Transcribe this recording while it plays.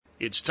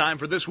It's time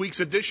for this week's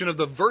edition of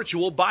the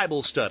Virtual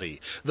Bible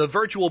Study. The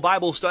Virtual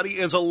Bible Study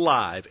is a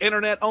live,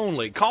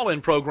 internet-only call-in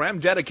program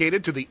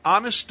dedicated to the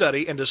honest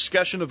study and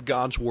discussion of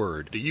God's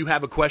Word. Do you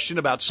have a question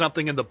about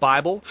something in the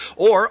Bible?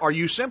 Or are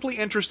you simply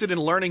interested in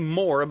learning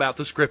more about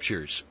the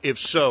Scriptures? If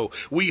so,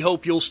 we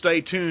hope you'll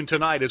stay tuned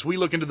tonight as we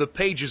look into the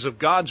pages of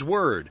God's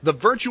Word. The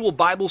Virtual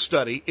Bible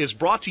Study is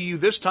brought to you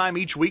this time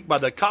each week by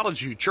the College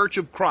View Church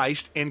of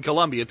Christ in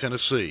Columbia,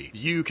 Tennessee.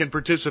 You can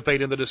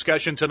participate in the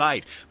discussion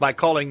tonight by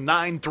calling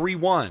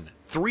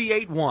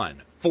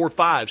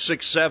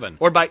 931-381-4567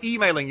 or by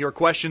emailing your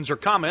questions or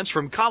comments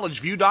from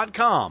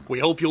collegeview.com. We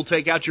hope you'll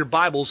take out your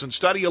Bibles and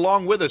study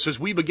along with us as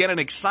we begin an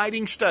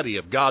exciting study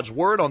of God's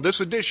Word on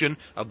this edition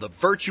of the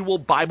Virtual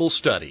Bible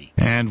Study.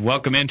 And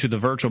welcome into the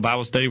Virtual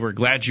Bible Study. We're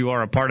glad you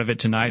are a part of it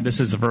tonight. This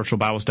is the Virtual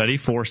Bible Study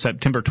for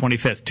September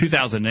 25th,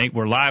 2008.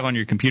 We're live on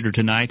your computer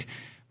tonight.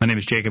 My name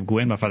is Jacob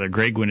Gwynn. My father,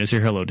 Greg Gwynn, is here.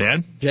 Hello,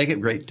 Dad.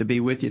 Jacob, great to be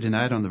with you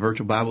tonight on the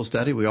Virtual Bible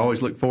Study. We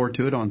always look forward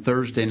to it on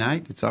Thursday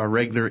night. It's our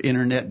regular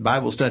Internet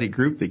Bible study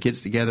group that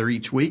gets together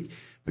each week.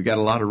 We've got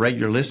a lot of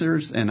regular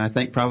listeners, and I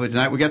think probably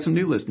tonight we got some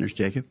new listeners,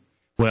 Jacob.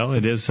 Well,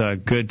 it is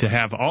good to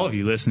have all of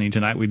you listening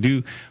tonight. We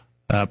do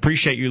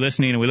appreciate you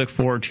listening, and we look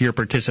forward to your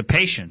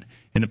participation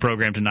in the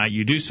program tonight.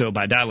 You do so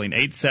by dialing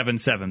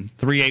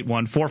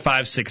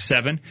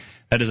 877-381-4567.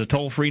 That is a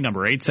toll-free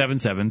number,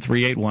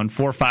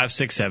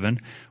 877-381-4567,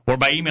 or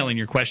by emailing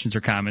your questions or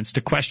comments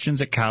to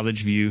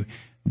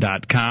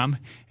questions@collegeview.com.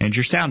 And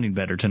you're sounding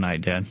better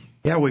tonight, Dad.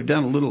 Yeah, we've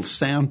done a little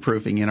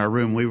soundproofing in our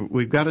room.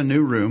 We've got a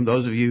new room.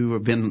 Those of you who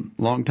have been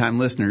longtime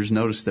listeners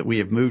notice that we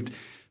have moved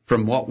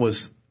from what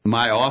was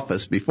my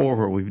office before,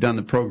 where we've done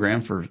the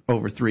program for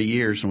over 3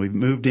 years, and we've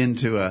moved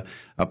into a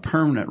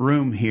permanent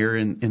room here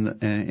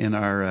in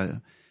our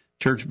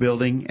church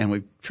building, and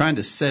we're trying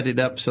to set it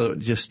up so it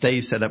just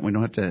stays set up. We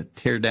don't have to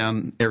tear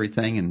down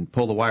everything and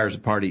pull the wires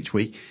apart each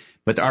week.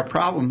 But our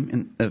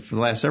problem for the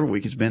last several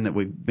weeks has been that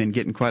we've been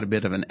getting quite a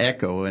bit of an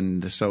echo,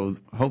 and so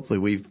hopefully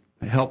we've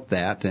helped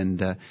that and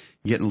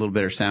getting a little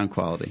better sound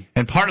quality.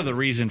 And part of the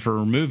reason for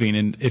removing,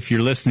 and if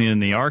you're listening in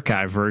the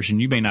archive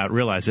version, you may not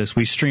realize this,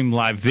 we stream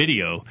live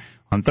video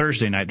on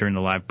Thursday night during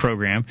the live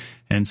program,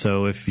 and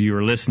so if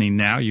you're listening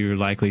now, you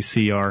likely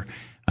see our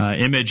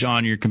image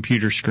on your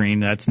computer screen.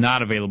 That's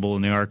not available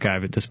in the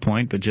archive at this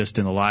point, but just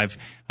in the live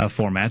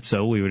format.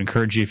 So we would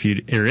encourage you, if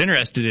you're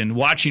interested in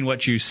watching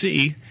what you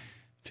see,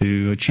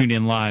 to tune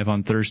in live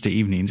on Thursday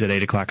evenings at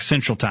 8 o'clock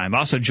Central Time.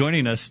 Also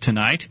joining us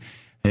tonight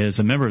is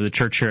a member of the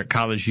church here at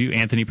College View.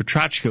 Anthony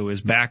Petrachko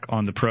is back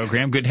on the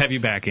program. Good to have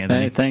you back,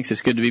 Anthony. Hey, thanks.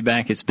 It's good to be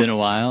back. It's been a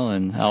while,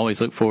 and I always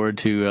look forward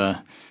to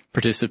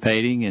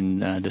participating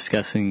and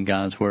discussing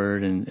God's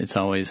Word, and it's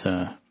always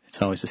a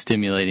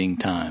stimulating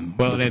time.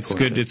 Well, and it's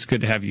good. It's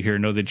good to have you here.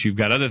 Know that you've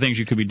got other things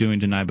you could be doing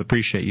tonight, but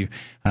appreciate you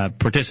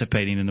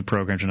participating in the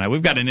program tonight.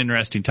 We've got an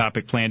interesting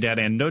topic planned out,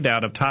 and no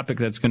doubt a topic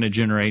that's going to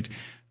generate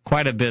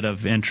quite a bit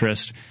of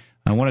interest.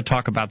 I want to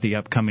talk about the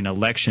upcoming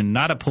election,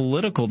 not a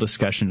political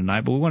discussion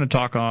tonight, but we want to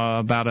talk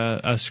about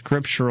a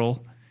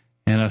scriptural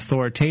and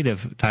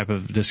authoritative type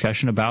of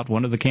discussion about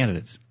one of the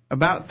candidates.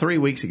 About 3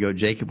 weeks ago,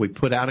 Jacob, we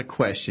put out a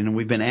question, and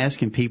we've been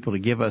asking people to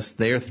give us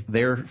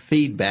their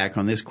feedback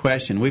on this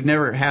question. We've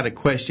never had a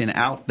question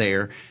out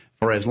there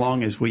for as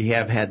long as we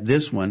have had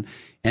this one,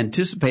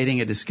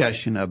 anticipating a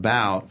discussion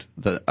about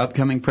the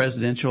upcoming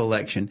presidential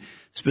election.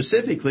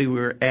 Specifically, we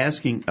were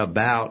asking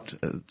about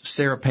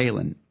Sarah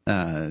Palin.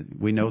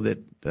 We know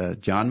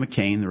that John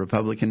McCain, the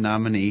Republican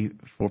nominee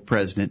for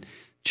president,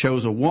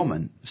 chose a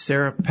woman,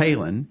 Sarah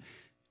Palin,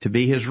 to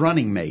be his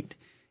running mate.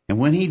 And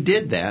when he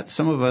did that,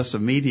 some of us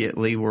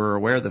immediately were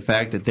aware of the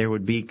fact that there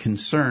would be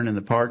concern on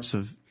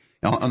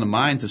the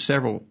minds of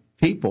several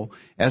people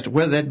as to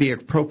whether that'd be an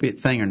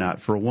appropriate thing or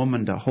not for a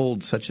woman to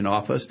hold such an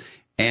office,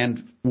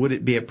 and would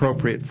it be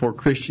appropriate for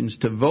Christians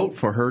to vote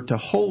for her to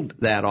hold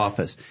that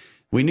office.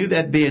 We knew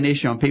that'd be an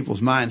issue on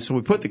people's minds, so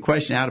we put the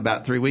question out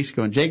about 3 weeks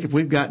ago. And, Jacob,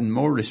 we've gotten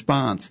more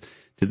response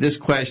to this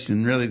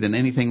question really than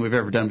anything we've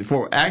ever done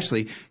before.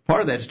 Actually, part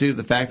of that's due to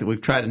the fact that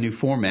we've tried a new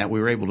format. We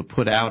were able to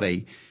put out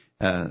a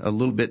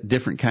little bit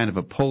different kind of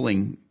a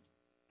polling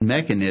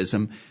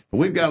mechanism. But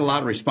we've got a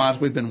lot of response.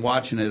 We've been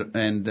watching it,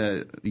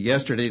 and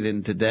yesterday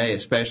and today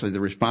especially, the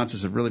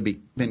responses have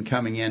really been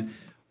coming in.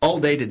 All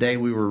day today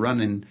we were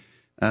running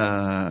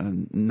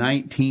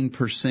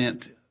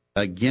 19%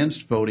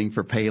 against voting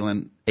for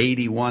Palin,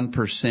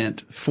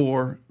 81%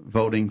 for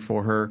voting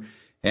for her,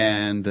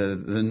 and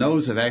the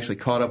no's have actually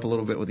caught up a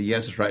little bit with the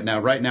yeses right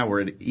now. Right now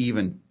we're at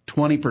even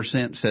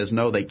 20% says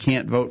no, they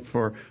can't vote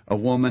for a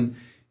woman,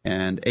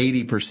 and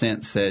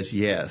 80% says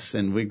yes.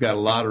 And we've got a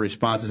lot of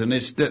responses. And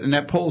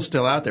that poll's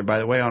still out there. By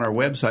the way, on our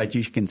website,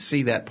 you can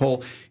see that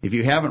poll. If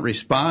you haven't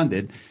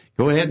responded,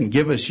 go ahead and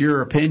give us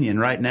your opinion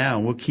right now,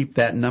 and we'll keep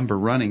that number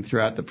running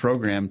throughout the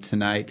program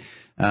tonight.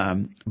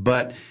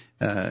 But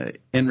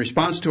in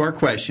response to our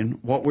question,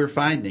 what we're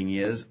finding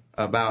is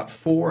about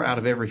 4 out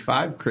of every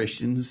 5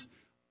 Christians,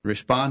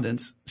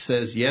 respondents,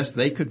 says yes,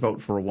 they could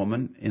vote for a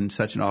woman in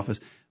such an office.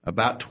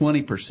 About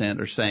 20%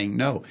 are saying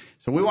no.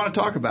 So we want to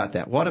talk about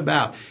that. What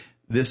about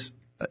this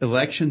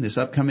election, this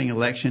upcoming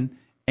election,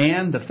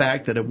 and the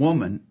fact that a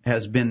woman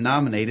has been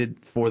nominated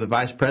for the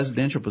vice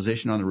presidential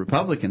position on the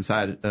Republican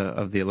side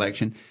of the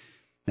election.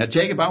 Now,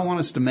 Jacob, I want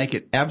us to make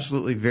it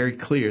absolutely very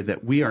clear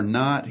that we are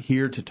not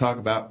here to talk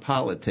about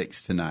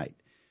politics tonight.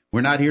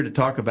 We're not here to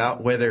talk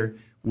about whether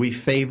we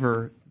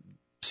favor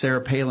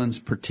Sarah Palin's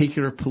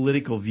particular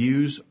political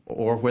views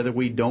or whether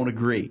we don't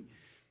agree.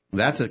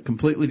 That's a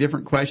completely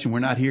different question. We're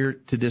not here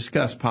to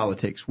discuss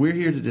politics. We're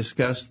here to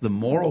discuss the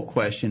moral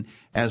question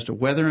as to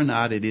whether or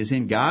not it is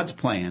in God's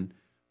plan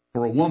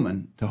for a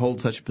woman to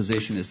hold such a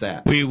position as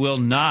that. We will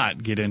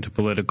not get into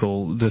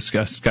political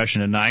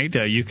discussion tonight.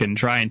 You can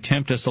try and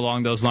tempt us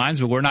along those lines,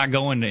 but we're not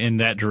going in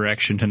that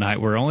direction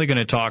tonight. We're only going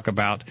to talk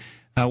about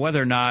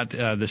whether or not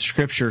the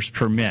Scriptures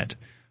permit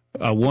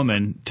a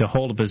woman to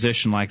hold a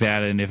position like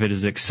that, and if it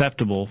is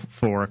acceptable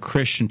for a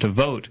Christian to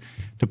vote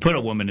to put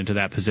a woman into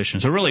that position.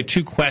 So really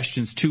two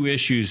questions, two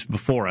issues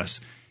before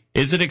us.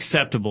 Is it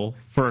acceptable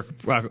for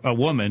a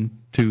woman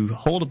to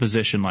hold a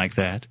position like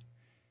that?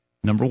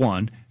 Number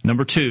one.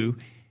 Number two,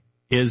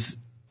 is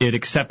it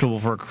acceptable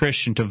for a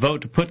Christian to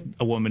vote to put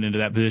a woman into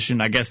that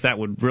position? I guess that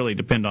would really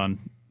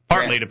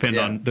partly depend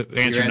on the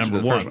answer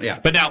number one.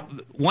 But now,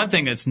 one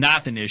thing that's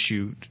not an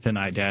issue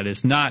tonight, Dad,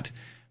 is not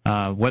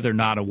whether or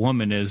not a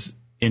woman is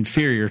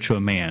inferior to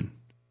a man.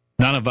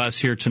 None of us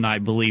here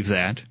tonight believe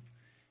that.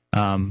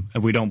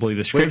 We don't believe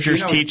the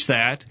Scriptures teach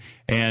that,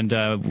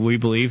 and we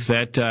believe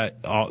that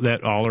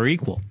all are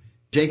equal.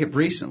 Jacob,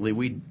 recently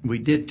we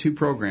did two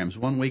programs.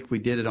 One week we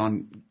did it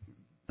on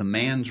the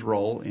man's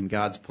role in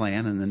God's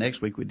plan, and the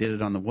next week we did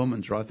it on the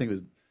woman's role.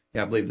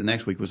 I believe the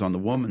next week was on the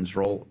woman's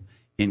role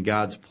in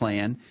God's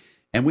plan.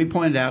 And we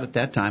pointed out at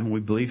that time, and we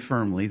believe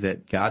firmly,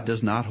 that God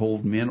does not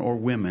hold men or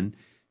women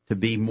to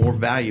be more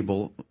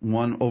valuable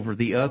one over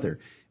the other.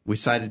 We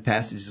cited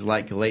passages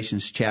like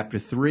Galatians chapter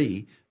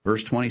 3,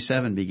 verse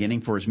 27, beginning,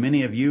 "For as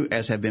many of you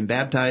as have been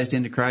baptized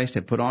into Christ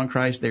have put on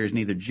Christ, there is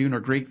neither Jew nor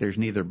Greek, there is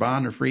neither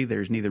bond nor free,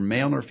 there is neither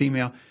male nor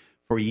female,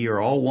 for ye are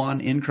all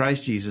one in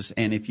Christ Jesus,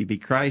 and if ye be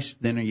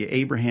Christ, then are ye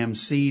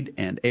Abraham's seed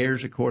and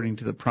heirs according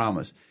to the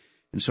promise."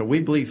 And so we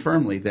believe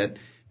firmly that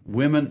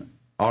women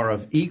are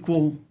of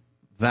equal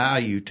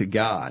value to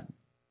God.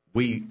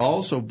 We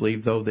also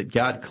believe, though, that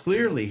God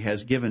clearly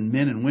has given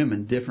men and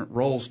women different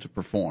roles to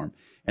perform.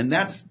 And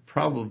that's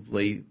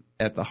probably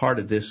at the heart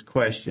of this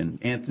question.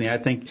 Anthony, I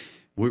think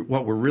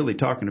what we're really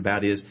talking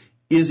about is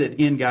it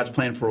in God's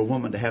plan for a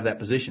woman to have that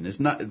position?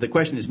 The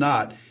question is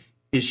not,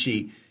 is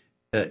she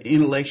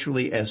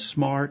intellectually as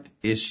smart?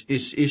 Is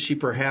she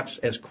perhaps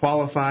as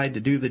qualified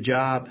to do the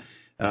job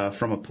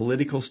from a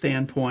political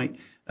standpoint?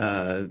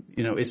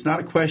 It's not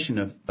a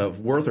question of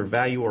worth or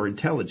value or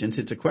intelligence.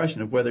 It's a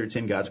question of whether it's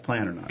in God's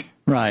plan or not.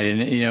 Right.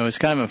 And, it's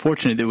kind of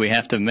unfortunate that we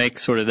have to make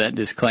sort of that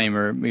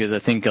disclaimer, because I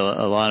think a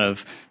lot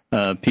of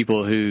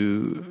people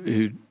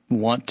who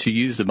want to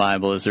use the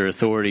Bible as their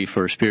authority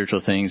for spiritual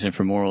things and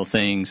for moral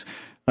things,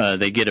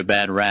 they get a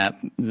bad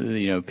rap.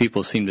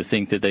 People seem to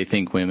think that they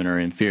think women are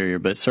inferior,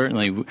 but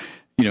certainly,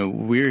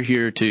 we're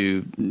here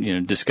to,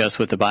 discuss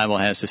what the Bible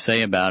has to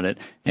say about it,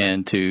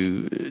 and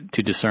to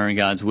discern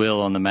God's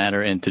will on the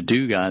matter and to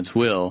do God's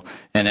will.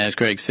 And as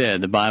Greg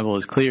said, the Bible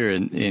is clear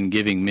in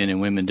giving men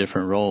and women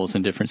different roles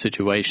in different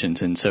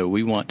situations. And so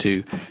we want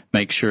to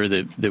make sure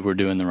that we're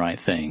doing the right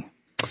thing.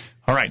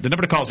 All right. The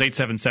number to call is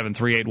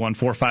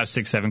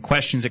 877-381-4567,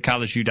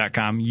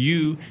 questions@collegeview.com.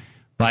 You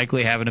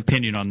likely have an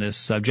opinion on this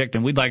subject,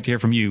 and we'd like to hear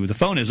from you. The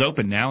phone is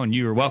open now, and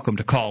you are welcome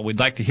to call. We'd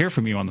like to hear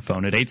from you on the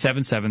phone at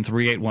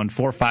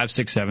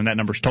 877-381-4567. That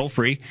number's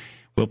toll-free.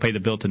 We'll pay the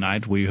bill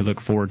tonight. We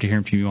look forward to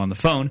hearing from you on the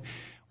phone,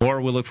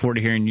 or we'll look forward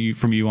to hearing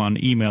from you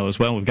on email as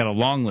well. We've got a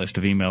long list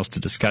of emails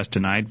to discuss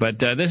tonight, but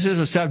this is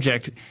a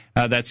subject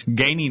that's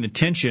gaining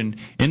attention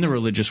in the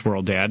religious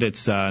world, Dad.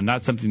 It's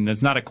not something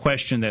that's not a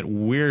question that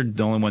we're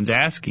the only ones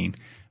asking.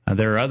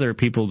 There are other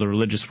people in the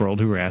religious world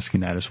who are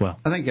asking that as well.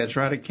 I think that's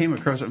right. I came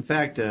across, in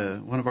fact,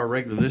 one of our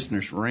regular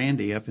listeners,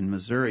 Randy, up in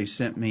Missouri,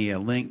 sent me a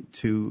link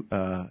to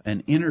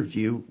an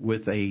interview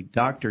with a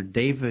Dr.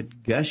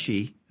 David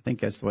Gushy, I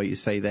think that's the way you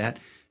say that,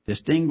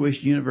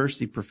 distinguished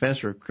university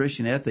professor of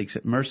Christian ethics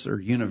at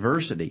Mercer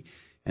University.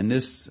 And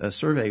this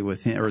survey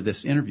with him, or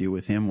this interview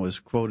with him, was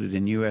quoted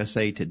in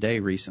USA Today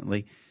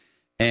recently.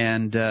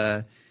 And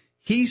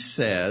he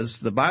says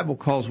the Bible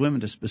calls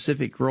women to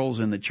specific roles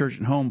in the church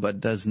and home,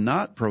 but does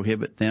not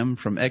prohibit them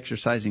from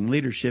exercising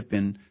leadership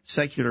in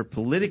secular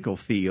political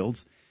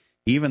fields.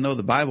 Even though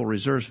the Bible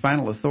reserves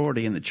final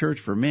authority in the church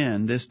for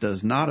men, this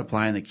does not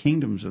apply in the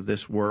kingdoms of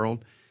this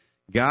world.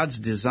 God's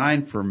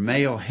design for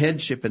male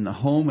headship in the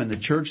home and the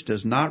church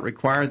does not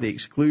require the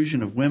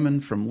exclusion of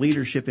women from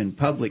leadership in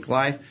public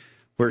life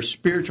where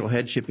spiritual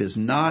headship is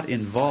not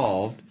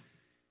involved.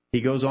 He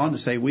goes on to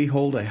say, we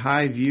hold a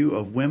high view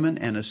of women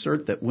and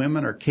assert that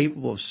women are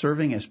capable of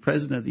serving as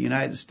President of the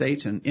United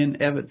States and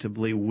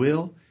inevitably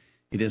will.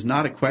 It is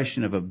not a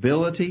question of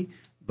ability,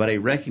 but a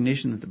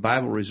recognition that the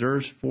Bible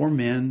reserves for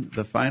men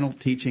the final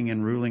teaching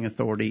and ruling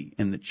authority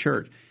in the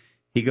church.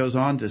 He goes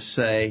on to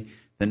say,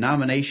 the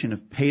nomination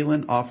of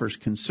Palin offers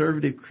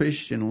conservative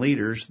Christian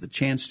leaders the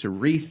chance to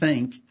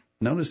rethink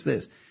notice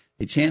this,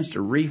 a chance to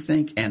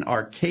rethink an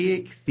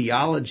archaic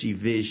theology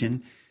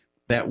vision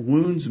that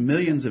wounds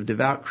millions of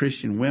devout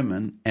Christian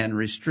women and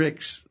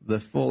restricts the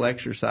full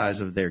exercise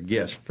of their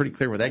gifts. Pretty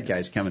clear where that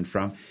guy's coming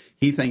from.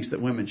 He thinks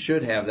that women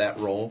should have that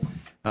role,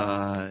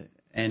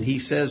 and he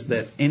says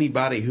that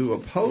anybody who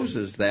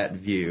opposes that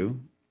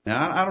view,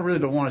 now I really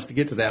don't want us to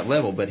get to that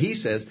level, but he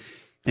says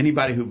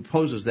anybody who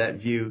opposes that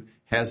view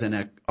has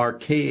an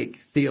archaic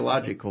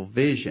theological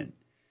vision.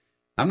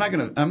 I'm not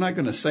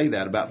going to say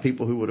that about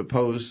people who would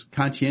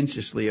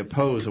conscientiously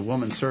oppose a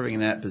woman serving in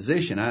that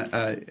position.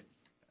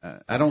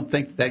 I don't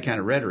think that kind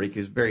of rhetoric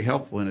is very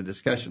helpful in a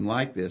discussion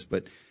like this,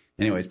 but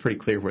anyway, it's pretty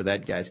clear where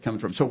that guy's coming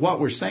from. So what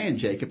we're saying,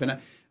 Jacob, and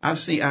I've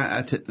seen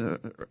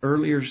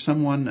earlier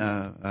someone,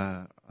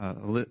 a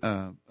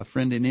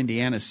friend in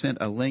Indiana, sent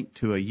a link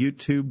to a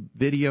YouTube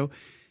video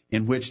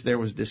in which there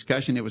was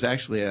discussion. It was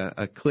actually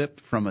a clip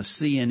from a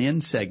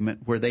CNN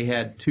segment where they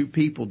had two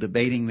people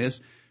debating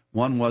this.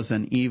 One was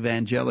an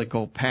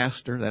evangelical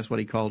pastor, that's what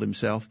he called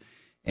himself,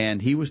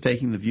 and he was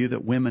taking the view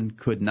that women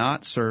could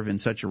not serve in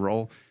such a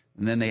role.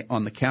 And then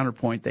on the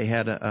counterpoint, they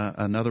had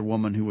another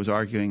woman who was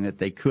arguing that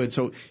they could.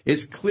 So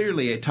it's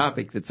clearly a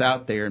topic that's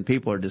out there, and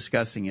people are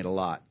discussing it a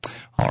lot.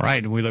 All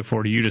right, and we look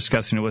forward to you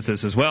discussing it with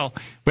us as well.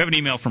 We have an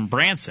email from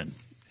Branson,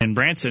 and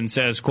Branson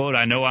says, quote,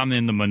 I know I'm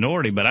in the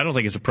minority, but I don't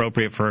think it's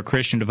appropriate for a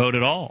Christian to vote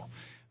at all.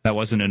 That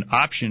wasn't an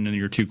option in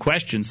your two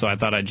questions, so I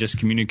thought I'd just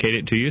communicate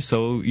it to you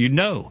so you'd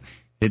know.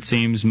 It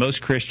seems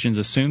most Christians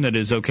assume that it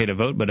is okay to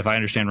vote, but if I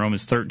understand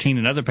Romans 13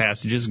 and other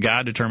passages,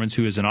 God determines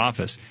who is in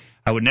office.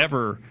 I would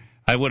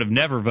have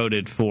never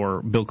voted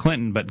for Bill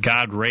Clinton, but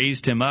God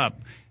raised him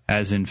up,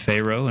 as in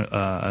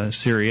Pharaoh,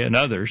 Syria, and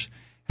others.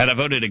 Had I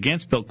voted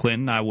against Bill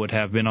Clinton, I would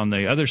have been on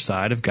the other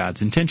side of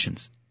God's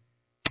intentions.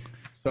 So,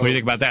 what do you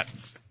think about that?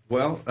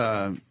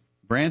 Well,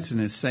 Branson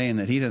is saying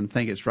that he doesn't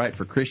think it's right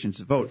for Christians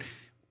to vote.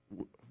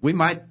 We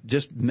might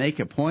just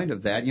make a point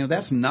of that.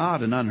 That's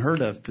not an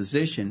unheard of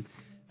position.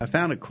 I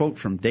found a quote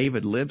from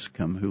David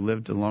Lipscomb, who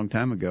lived a long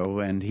time ago,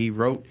 and he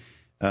wrote,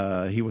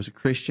 he was a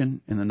Christian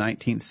in the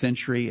 19th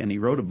century, and he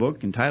wrote a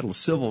book entitled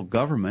Civil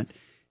Government,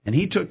 and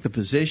he took the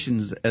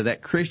positions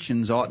that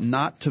Christians ought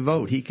not to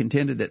vote. He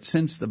contended that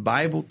since the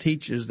Bible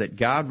teaches that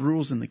God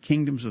rules in the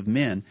kingdoms of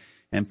men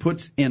and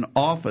puts in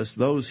office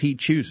those he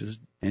chooses,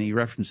 and he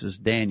references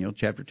Daniel,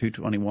 chapter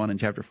 2:21 and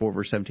chapter 4,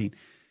 verse 17,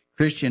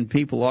 Christian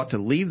people ought to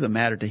leave the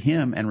matter to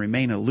him and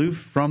remain aloof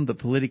from the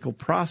political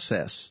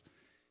process.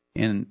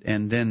 And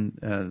then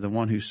the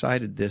one who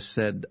cited this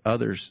said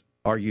others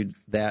argued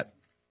that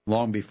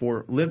long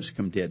before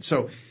Lipscomb did.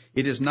 So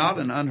it is not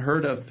an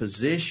unheard of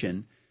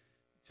position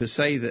to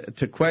say that,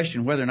 to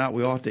question whether or not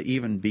we ought to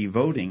even be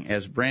voting,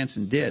 as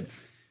Branson did.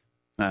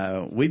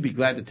 We'd be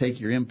glad to take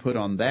your input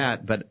on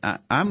that, but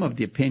I'm of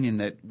the opinion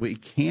that we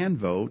can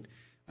vote.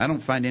 I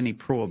don't find any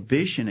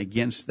prohibition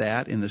against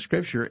that in the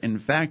Scripture. In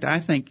fact, I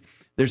think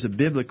there's a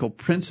biblical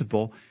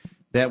principle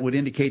that would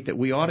indicate that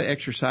we ought to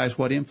exercise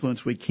what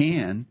influence we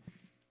can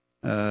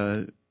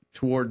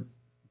toward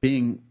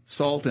being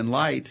salt and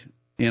light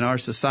in our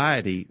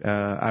society.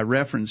 I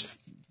reference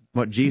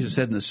what Jesus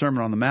said in the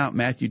Sermon on the Mount,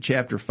 Matthew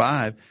chapter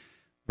 5,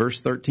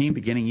 verse 13,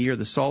 beginning, ye are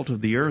the salt of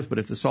the earth, but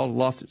if the salt have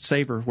lost its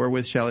savor,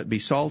 wherewith shall it be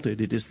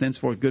salted? It is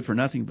thenceforth good for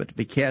nothing but to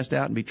be cast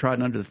out and be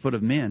trodden under the foot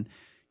of men.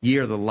 Ye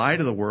are the light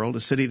of the world.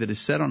 A city that is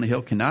set on a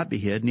hill cannot be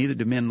hid. Neither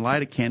do men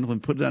light a candle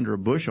and put it under a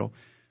bushel,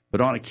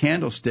 but on a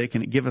candlestick,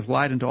 and it giveth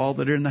light unto all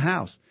that are in the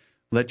house.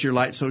 Let your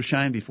light so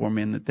shine before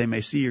men that they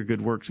may see your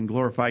good works and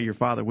glorify your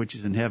Father which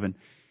is in heaven.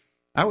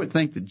 I would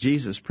think that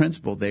Jesus'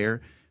 principle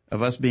there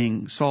of us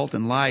being salt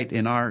and light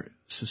in our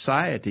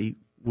society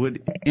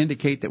would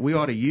indicate that we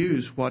ought to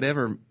use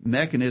whatever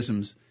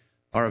mechanisms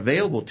are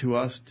available to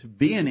us to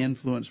be an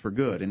influence for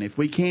good. And if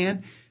we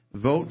can,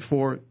 vote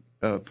for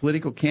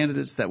political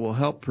candidates that will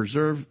help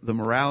preserve the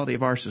morality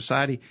of our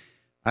society,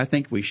 I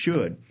think we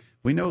should.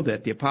 We know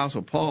that the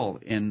Apostle Paul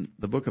in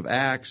the book of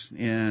Acts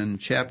in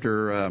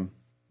chapter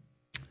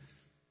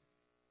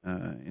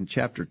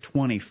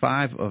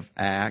 25 of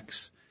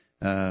Acts,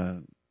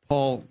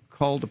 Paul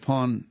called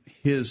upon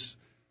his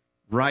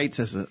rights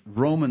as a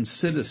Roman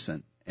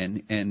citizen,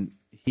 and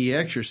he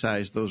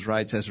exercised those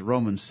rights as a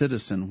Roman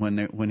citizen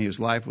when his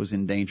life was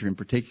in danger in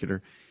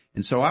particular.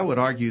 And so I would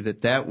argue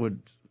that would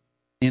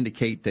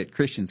indicate that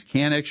Christians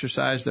can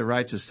exercise their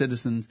rights as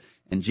citizens,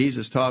 and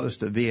Jesus taught us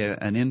to be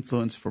an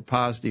influence for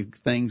positive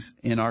things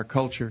in our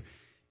culture.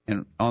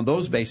 And on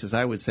those bases,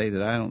 I would say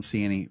that I don't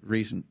see any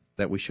reason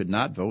that we should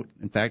not vote.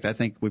 In fact, I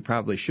think we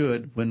probably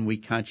should when we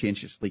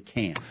conscientiously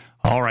can.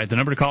 All right. The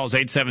number to call is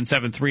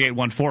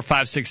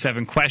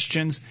 877-3814-567,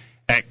 questions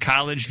at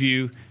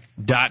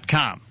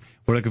collegeview.com.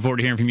 We're looking forward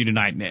to hearing from you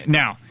tonight.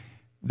 Now,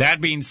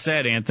 that being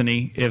said,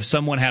 Anthony, if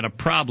someone had a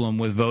problem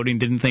with voting,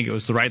 didn't think it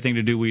was the right thing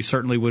to do, we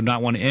certainly would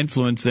not want to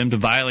influence them to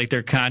violate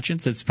their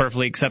conscience. It's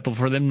perfectly acceptable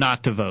for them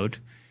not to vote.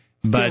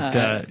 But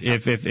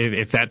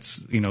if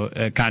that's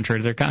contrary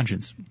to their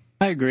conscience.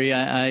 I agree.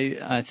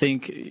 I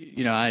think,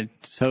 I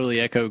totally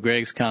echo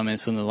Greg's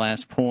comments on the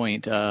last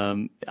point.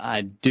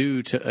 I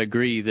do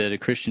agree that a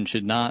Christian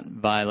should not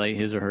violate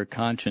his or her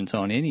conscience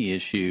on any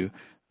issue.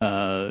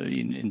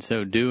 In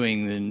so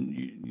doing,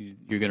 then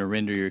you're going to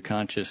render your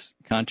conscience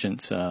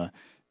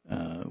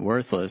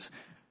worthless.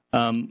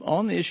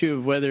 On the issue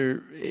of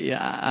whether,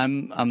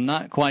 I'm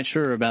not quite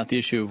sure about the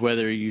issue of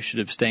whether you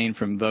should abstain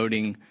from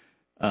voting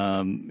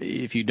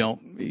if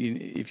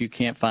you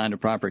can't find a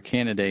proper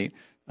candidate.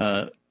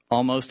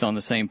 Almost on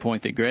the same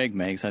point that Greg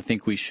makes, I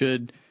think we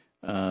should,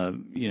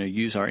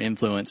 use our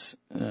influence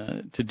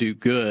to do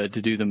good,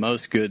 to do the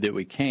most good that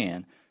we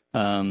can.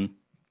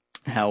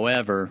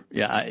 However,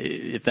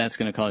 if that's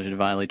going to cause you to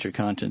violate your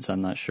conscience,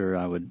 I'm not sure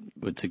I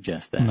would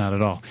suggest that. Not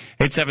at all.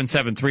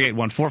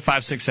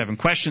 877-381-4567.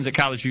 Questions at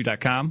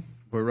collegeview.com.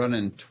 We're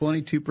running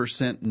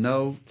 22%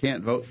 no,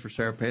 can't vote for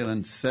Sarah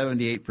Palin.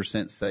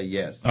 78% say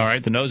yes. All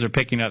right, the no's are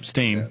picking up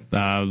steam.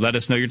 Let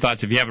us know your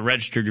thoughts. If you haven't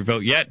registered your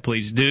vote yet,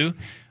 please do.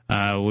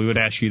 We would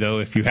ask you, though,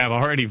 if you have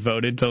already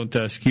voted, don't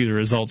skew the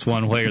results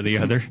one way or the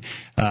other.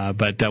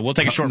 But we'll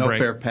take a short break.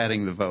 No fair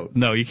padding the vote.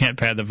 No, you can't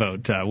pad the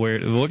vote. We're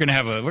going to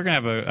have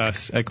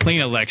a clean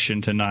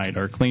election tonight,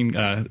 or a clean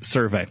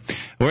survey.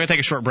 We're going to take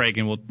a short break,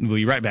 and we'll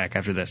be right back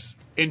after this.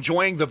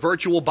 Enjoying the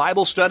virtual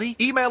Bible study?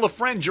 Email a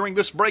friend during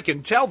this break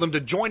and tell them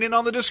to join in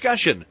on the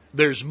discussion.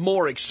 There's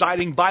more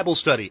exciting Bible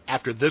study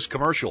after this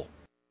commercial.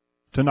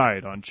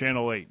 Tonight on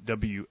Channel 8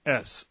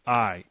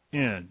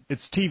 WSIN,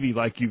 it's TV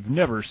like you've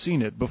never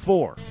seen it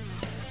before.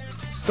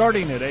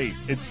 Starting at 8,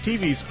 it's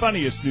TV's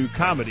funniest new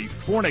comedy,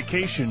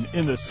 Fornication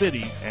in the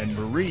City, and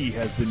Marie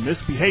has been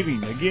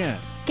misbehaving again.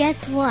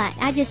 Guess what?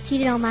 I just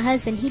cheated on my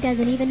husband. He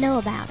doesn't even know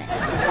about it.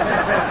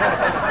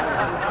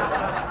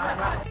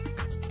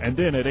 And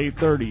then at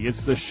 8:30,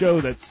 it's the show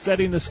that's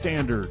setting the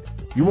standard.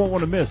 You won't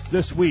want to miss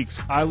this week's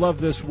I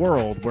Love This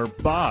World, where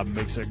Bob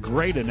makes a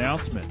great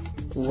announcement.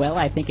 Well,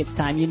 I think it's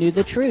time you knew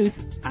the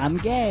truth. I'm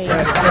gay.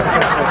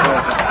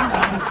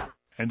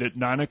 And at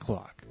 9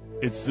 o'clock,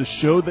 it's the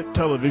show that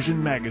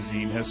Television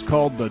Magazine has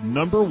called the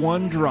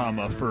 #1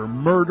 drama for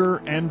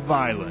murder and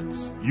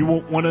violence. You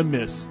won't want to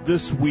miss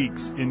this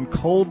week's In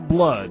Cold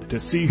Blood to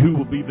see who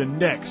will be the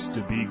next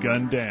to be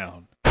gunned down.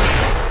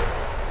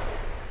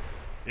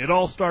 It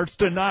all starts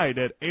tonight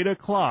at 8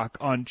 o'clock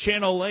on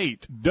Channel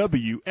 8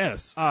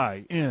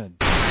 WSIN.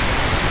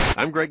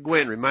 I'm Greg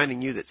Gwynn,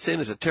 reminding you that sin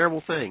is a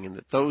terrible thing, and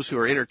that those who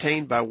are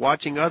entertained by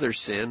watching others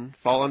sin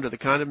fall under the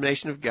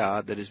condemnation of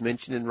God that is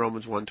mentioned in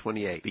Romans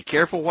 1:28. Be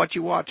careful what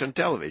you watch on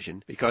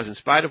television, because in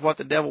spite of what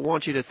the devil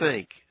wants you to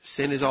think,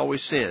 sin is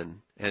always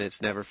sin, and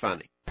it's never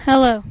funny.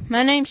 Hello,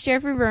 my name's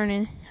Jeffrey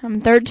Vernon.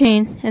 I'm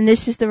 13, and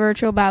this is the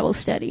Virtual Bible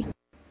Study.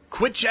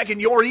 Quit checking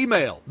your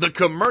email. The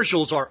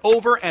commercials are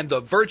over, and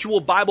the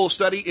virtual Bible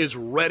study is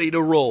ready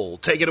to roll.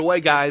 Take it away,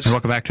 guys. And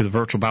welcome back to the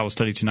virtual Bible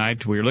study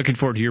tonight. We're looking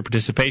forward to your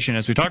participation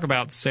as we talk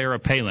about Sarah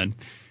Palin.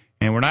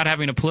 And we're not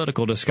having a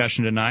political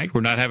discussion tonight.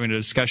 We're not having a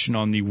discussion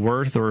on the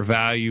worth or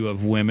value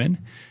of women.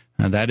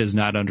 That is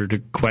not under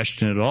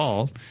question at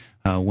all.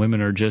 Women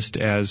are just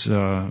as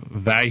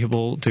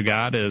valuable to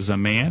God as a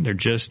man. They're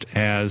just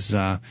as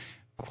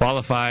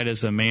qualified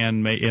as a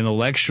man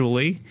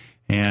intellectually.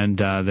 And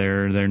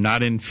they're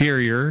not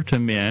inferior to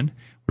men.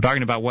 We're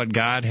talking about what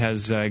God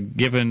has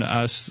given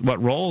us,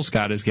 what roles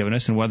God has given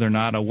us, and whether or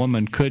not a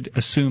woman could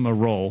assume a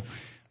role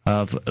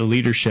of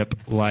leadership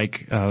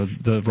like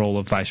the role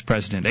of vice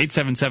president.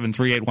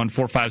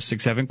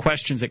 877-381-4567.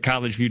 Questions at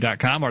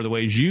collegeview.com are the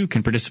ways you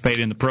can participate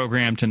in the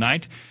program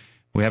tonight.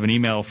 We have an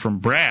email from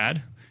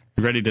Brad.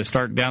 You ready to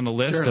start down the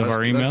list of our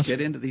emails? Let's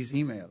get into these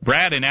emails.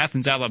 Brad in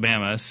Athens,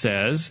 Alabama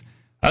says,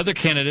 other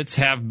candidates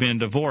have been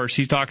divorced.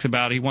 He talks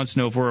about, he wants to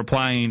know if we're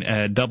applying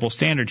a double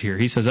standard here.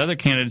 He says other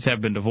candidates have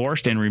been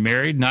divorced and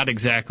remarried, not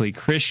exactly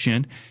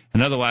Christian,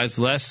 and otherwise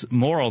less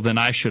moral than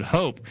I should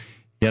hope.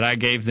 Yet I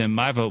gave them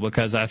my vote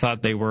because I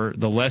thought they were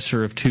the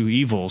lesser of two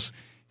evils.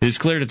 It is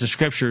clear that the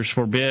Scriptures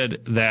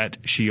forbid that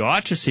she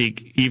ought to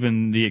seek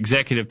even the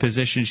executive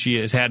position she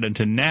has had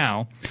until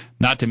now,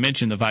 not to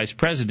mention the vice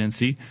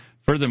presidency.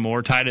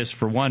 Furthermore, Titus,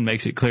 for one,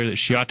 makes it clear that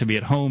she ought to be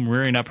at home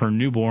rearing up her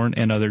newborn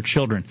and other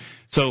children.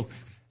 So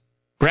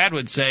Brad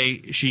would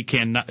say she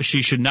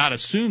should not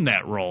assume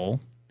that role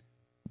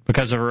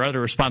because of her other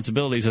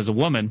responsibilities as a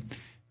woman,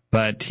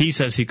 but he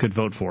says he could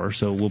vote for her,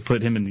 so we'll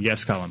put him in the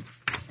yes column.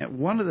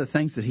 One of the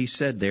things that he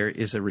said there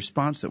is a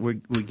response that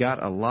we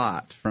got a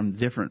lot from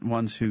different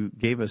ones who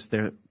gave us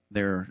their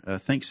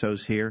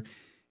think-sos here,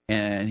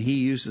 and he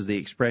uses the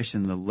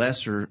expression the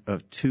lesser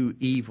of two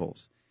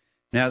evils.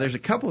 Now, there's a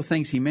couple of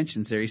things he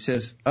mentions there. He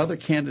says other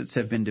candidates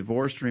have been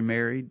divorced,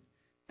 remarried,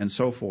 and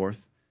so forth.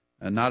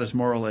 Not as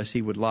moral as he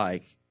would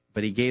like,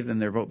 but he gave them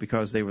their vote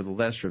because they were the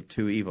lesser of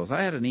two evils.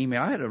 I had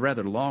a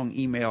rather long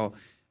email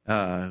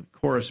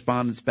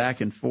correspondence back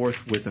and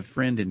forth with a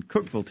friend in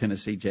Cookeville,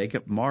 Tennessee,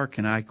 Jacob. Mark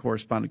and I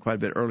corresponded quite a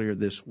bit earlier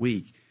this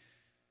week.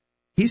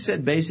 He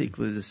said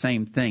basically the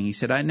same thing. He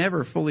said, I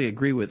never fully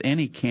agree with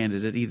any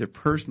candidate, either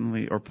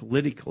personally or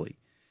politically.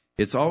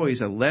 It's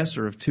always a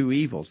lesser of two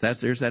evils.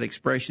 There's that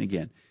expression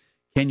again.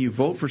 Can you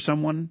vote for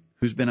someone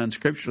who's been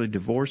unscripturally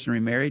divorced and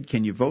remarried?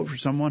 Can you vote for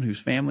someone whose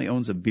family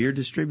owns a beer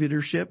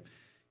distributorship?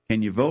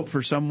 Can you vote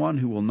for someone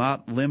who will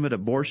not limit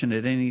abortion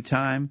at any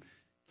time?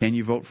 Can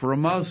you vote for a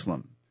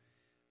Muslim?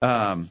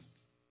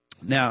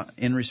 Now,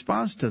 in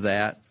response to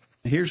that,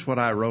 here's what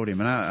I wrote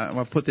him, and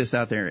I'll put this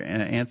out there,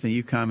 and Anthony,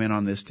 you comment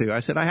on this too. I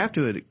said, I have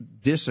to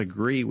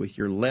disagree with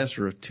your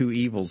lesser of two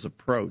evils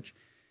approach.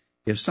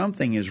 If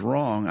something is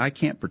wrong, I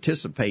can't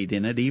participate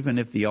in it, even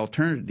if the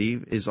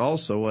alternative is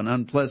also an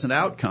unpleasant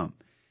outcome.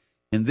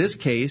 In this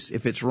case,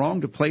 if it's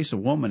wrong to place a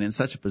woman in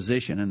such a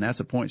position, and that's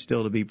a point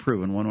still to be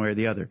proven one way or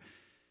the other,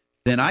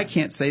 then I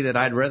can't say that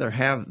I'd rather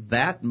have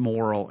that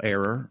moral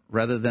error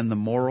rather than the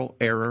moral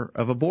error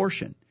of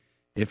abortion.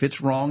 If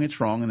it's wrong,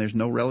 and there's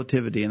no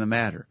relativity in the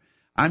matter.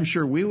 I'm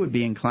sure we would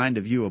be inclined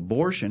to view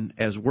abortion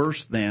as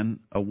worse than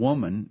a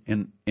woman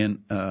in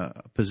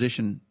a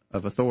position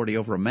of authority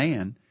over a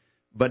man,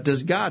 but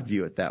does God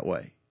view it that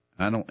way?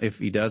 If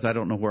he does, I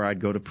don't know where I'd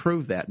go to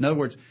prove that. In other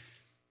words,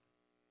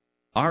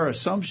 our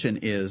assumption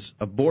is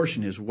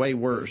abortion is way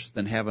worse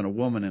than having a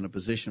woman in a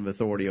position of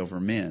authority over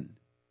men.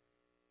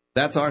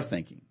 That's our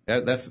thinking.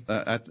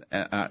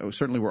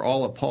 Certainly we're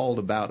all appalled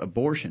about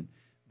abortion.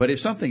 But if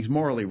something's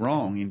morally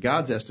wrong in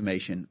God's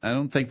estimation, I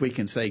don't think we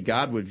can say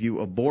God would view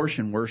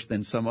abortion worse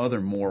than some other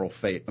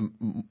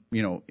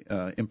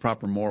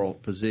improper moral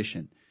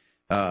position.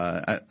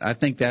 I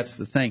think that's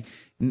the thing.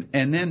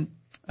 And then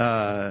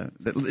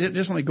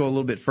just let me go a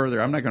little bit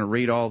further. I'm not going to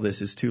read all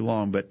this; it's too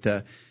long. But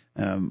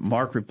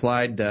Mark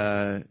replied.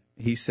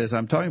 He says,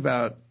 "I'm talking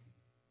about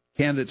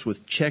candidates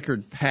with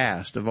checkered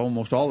past. Of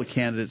almost all the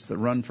candidates that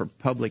run for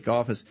public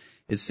office,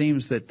 it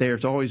seems that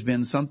there's always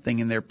been something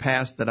in their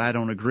past that I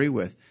don't agree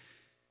with."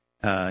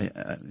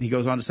 He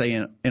goes on to say,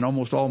 in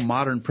almost all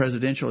modern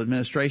presidential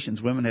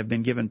administrations, women have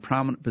been given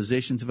prominent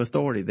positions of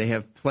authority.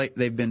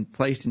 They've been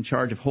placed in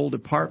charge of whole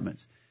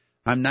departments.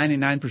 I'm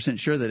 99%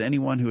 sure that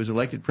anyone who is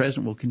elected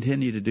president will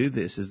continue to do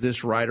this. Is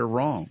this right or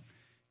wrong?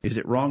 Is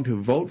it wrong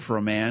to vote for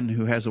a man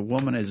who has a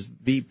woman as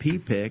VP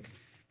pick?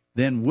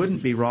 Then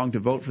wouldn't be wrong to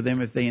vote for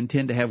them if they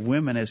intend to have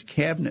women as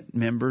cabinet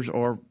members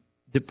or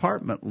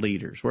department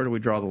leaders. Where do we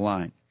draw the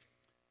line?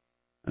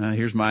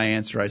 Here's my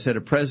answer. I said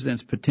a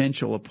president's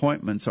potential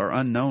appointments are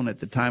unknown at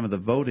the time of the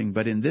voting,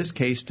 but in this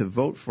case, to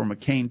vote for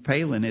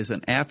McCain-Palin is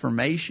an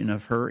affirmation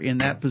of her in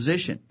that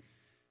position.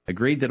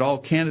 Agreed that all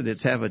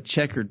candidates have a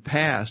checkered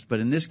past, but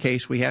in this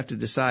case, we have to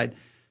decide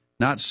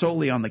not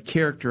solely on the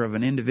character of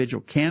an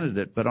individual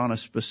candidate, but on a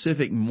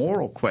specific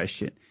moral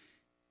question.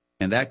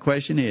 And that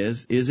question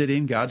is it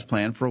in God's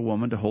plan for a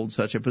woman to hold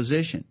such a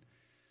position?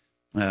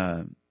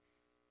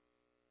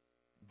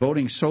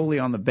 Voting solely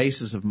on the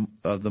basis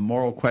of the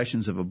moral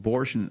questions of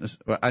abortion,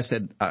 I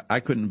said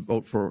I couldn't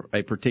vote for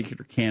a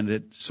particular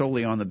candidate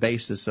solely on the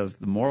basis of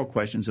the moral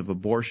questions of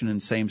abortion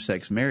and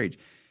same-sex marriage.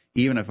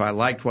 Even if I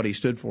liked what he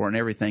stood for and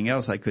everything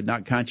else, I could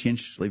not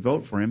conscientiously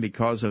vote for him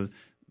because of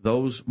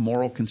those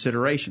moral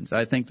considerations.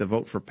 I think the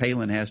vote for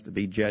Palin has to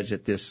be judged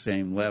at this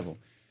same level.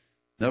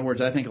 In other words,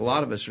 I think a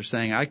lot of us are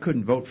saying I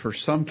couldn't vote for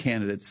some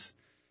candidates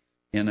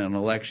in an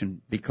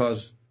election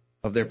because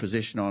of their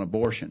position on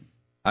abortion.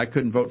 I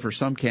couldn't vote for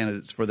some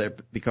candidates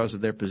because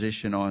of their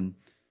position on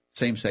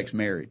same-sex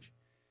marriage.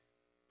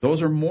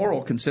 Those are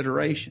moral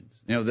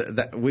considerations. You know,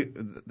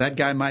 that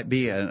guy might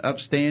be an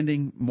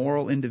upstanding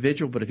moral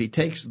individual, but if he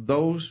takes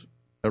those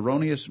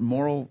erroneous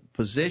moral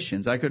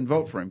positions, I couldn't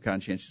vote for him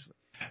conscientiously.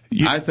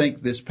 I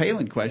think this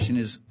Palin question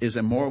is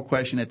a moral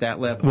question at that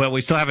level. Well,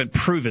 we still haven't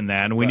proven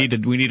that, and we need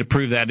to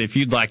prove that. If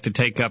you'd like to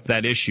take up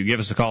that issue,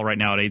 give us a call right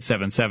now at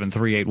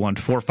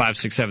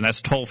 877-381-4567.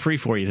 That's toll free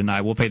for you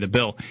tonight. We'll pay the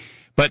bill.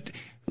 But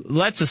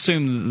let's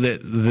assume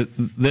that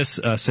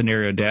this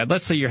scenario, Dad.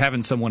 Let's say you're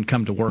having someone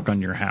come to work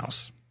on your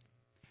house,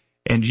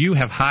 and you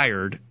have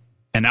hired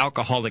an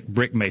alcoholic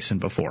brick mason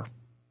before.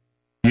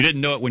 You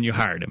didn't know it when you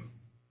hired him.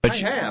 But I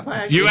have.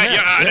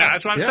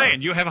 That's what I'm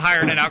saying. You have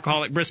hired an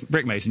alcoholic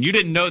brick mason. You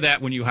didn't know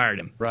that when you hired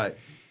him. Right.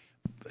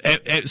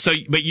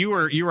 But you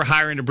were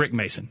hiring a brick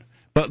mason.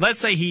 But let's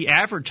say he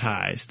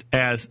advertised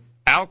as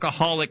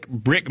alcoholic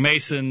brick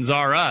masons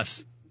are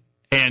us,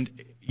 and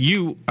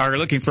you are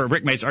looking for a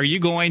brick mason. Are you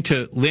going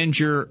to lend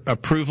your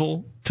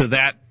approval to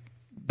that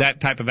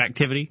type of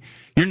activity?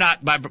 You're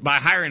not by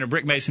hiring a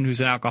brick mason who's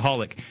an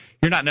alcoholic.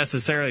 You're not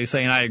necessarily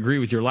saying I agree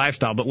with your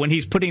lifestyle. But when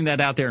he's putting that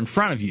out there in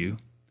front of you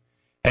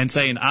and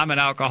saying I'm an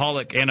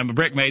alcoholic and I'm a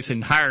brick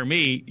mason, hire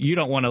me, you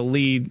don't want to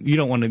lead. You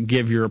don't want to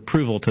give your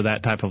approval to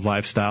that type of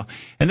lifestyle.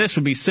 And this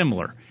would be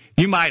similar.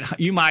 You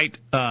might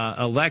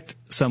elect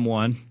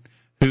someone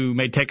who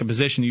may take a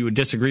position you would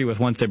disagree with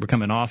once they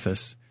become in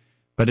office.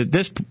 But at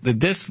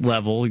this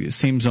level, it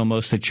seems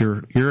almost that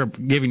you're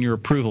giving your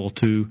approval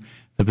to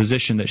the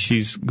position that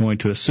she's going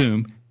to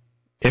assume.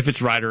 If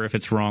it's right or if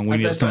it's wrong, we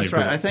need to That's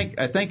right. I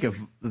think if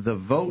the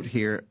vote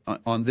here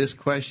on this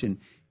question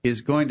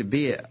is going to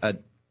be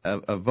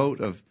a vote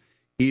of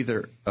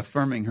either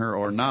affirming her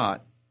or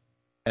not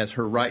as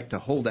her right to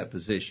hold that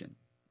position.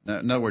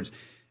 In other words,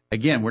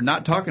 again, we're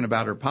not talking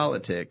about her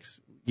politics.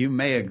 you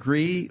may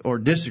agree or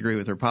disagree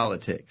with her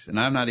politics. And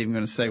I'm not even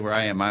going to say where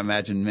I am. I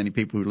imagine many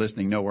people who are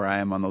listening know where I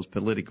am on those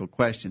political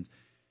questions.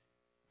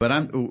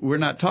 But we're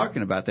not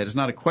talking about that. It's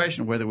not a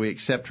question of whether we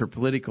accept her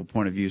political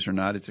point of views or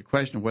not. It's a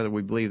question of whether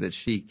we believe that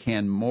she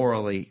can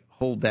morally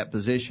hold that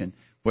position,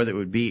 whether it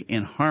would be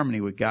in harmony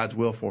with God's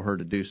will for her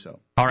to do so.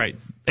 All right.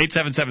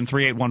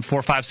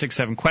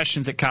 877-381-4567,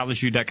 questions at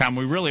collegeview.com.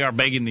 We really are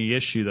begging the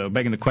issue, though,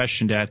 begging the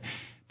question, Dad.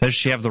 Does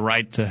she have the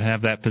right to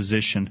have that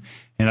position?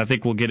 And I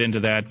think we'll get into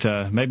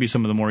that, maybe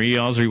some of the more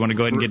emails, or you want to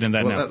go ahead and get into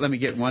that now? Let me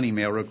get one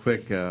email real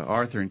quick.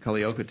 Arthur in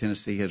Culleoka,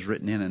 Tennessee, has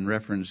written in and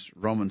referenced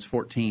Romans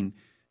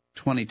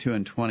 14:22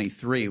 and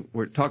 23,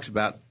 where it talks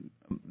about,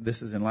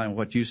 this is in line with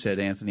what you said,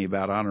 Anthony,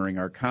 about honoring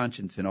our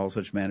conscience in all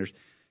such matters.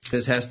 It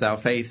says, hast thou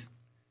faith,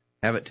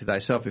 have it to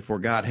thyself before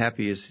God.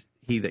 Happy is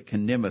he that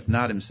condemneth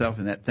not himself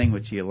in that thing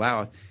which he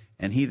alloweth.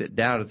 And he that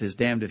doubteth is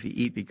damned if he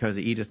eat, because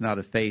he eateth not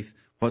of faith.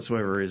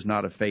 Whatsoever is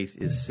not of faith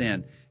is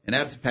sin. And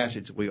that's the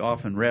passage that we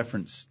often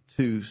reference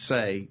to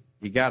say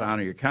you got to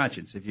honor your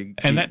conscience.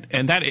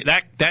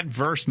 That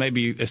verse may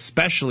be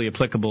especially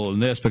applicable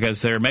in this,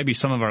 because there may be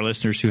some of our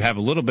listeners who have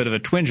a little bit of a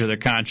twinge of their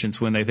conscience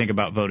when they think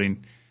about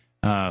voting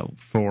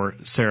for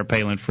Sarah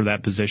Palin for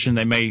that position.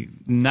 They may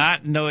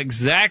not know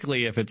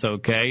exactly if it's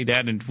okay,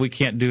 Dad, and if we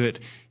can't do it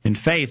in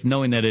faith,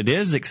 knowing that it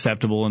is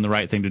acceptable and the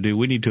right thing to do,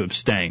 we need to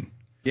abstain.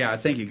 Yeah, I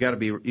think you got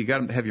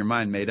to have your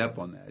mind made up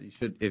on that. You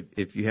should,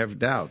 if you have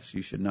doubts,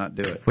 you should not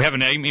do it. We have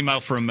an email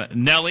from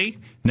Nellie.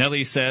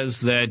 Nellie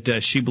says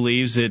that she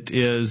believes it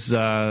is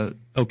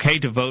okay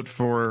to vote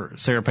for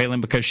Sarah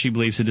Palin because she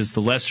believes it is the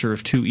lesser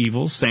of two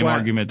evils. Same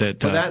argument that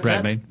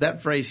Brad made.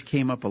 That phrase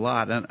came up a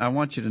lot, and I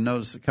want you to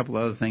notice a couple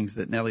of other things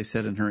that Nellie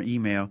said in her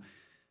email.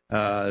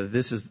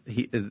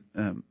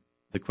 The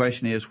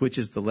question is, which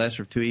is the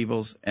lesser of two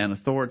evils, an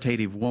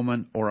authoritative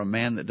woman or a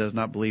man that does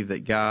not believe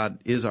that God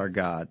is our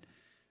God?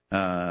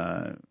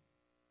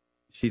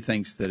 She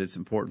thinks that it's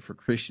important for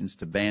Christians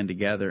to band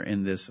together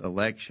in this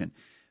election.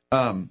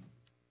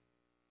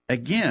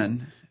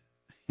 Again,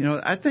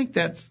 I think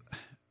that's.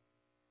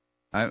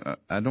 I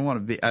don't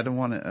want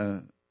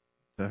to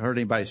hurt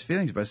anybody's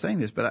feelings by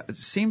saying this, but it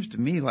seems to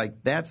me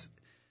like that's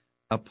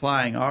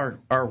applying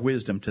our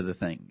wisdom to the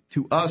thing.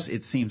 To us,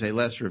 it seems a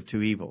lesser of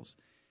two evils.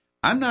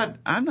 I'm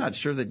not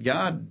sure that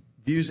God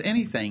views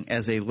anything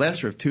as a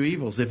lesser of two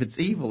evils. If it's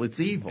evil, it's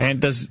evil.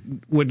 And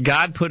would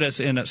God put us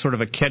in a sort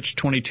of a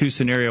catch-22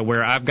 scenario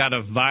where I've got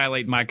to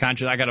violate my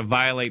conscience, I've got to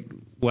violate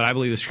what I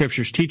believe the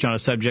Scriptures teach on a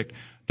subject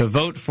to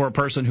vote for a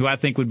person who I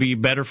think would be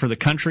better for the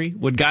country?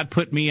 Would God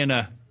put me in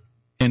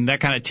that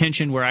kind of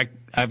tension where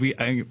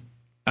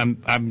I'm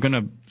going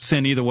to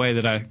sin either way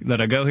that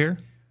I go here?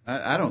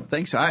 I don't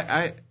think so.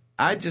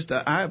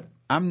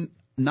 I'm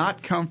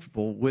not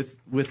comfortable with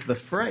the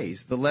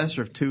phrase, the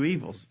lesser of two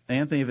evils.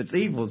 Anthony, if it's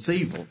evil, it's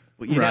evil.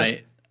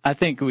 Right. I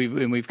think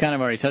we've kind of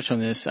already touched on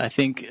this. I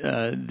think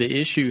the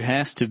issue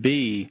has to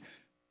be,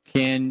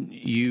 can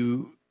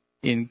you,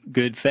 in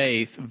good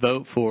faith,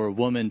 vote for a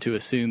woman to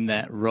assume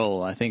that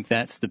role? I think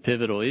that's the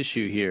pivotal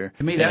issue here.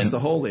 To me, that's the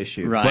whole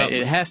issue. Right. Well,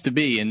 it has to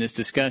be in this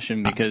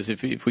discussion, because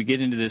if we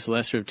get into this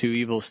lesser of two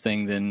evils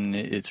thing, then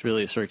it's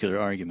really a circular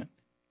argument.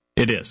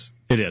 It is.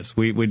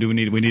 We need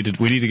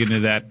to get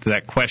into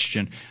that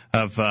question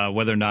of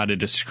whether or not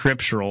it is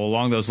scriptural.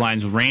 Along those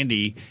lines,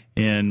 Randy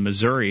in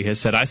Missouri has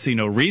said, I see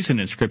no reason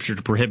in Scripture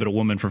to prohibit a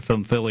woman from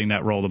fulfilling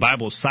that role. The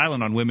Bible is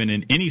silent on women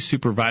in any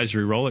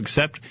supervisory role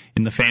except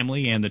in the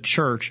family and the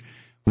church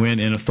when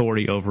in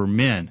authority over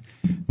men.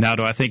 Now,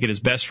 do I think it is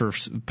best for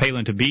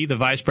Palin to be the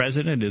vice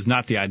president? It is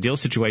not the ideal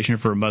situation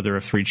for a mother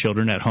of three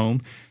children at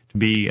home to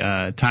be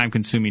a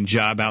time-consuming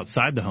job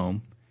outside the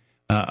home.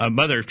 A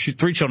mother of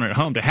three children at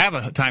home to have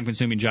a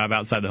time-consuming job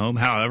outside the home,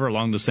 however,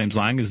 along the same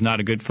line, is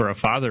not good for a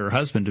father or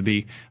husband to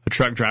be a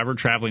truck driver,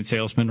 traveling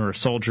salesman, or a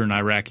soldier in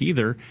Iraq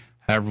either.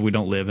 However, we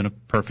don't live in a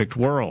perfect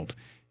world.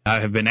 I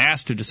have been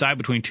asked to decide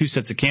between two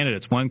sets of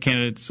candidates.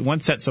 One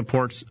set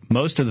supports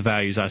most of the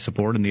values I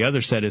support, and the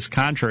other set is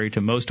contrary to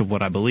most of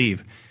what I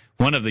believe.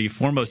 One of the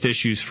foremost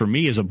issues for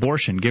me is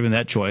abortion. Given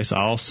that choice,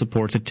 I'll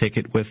support the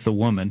ticket with the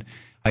woman.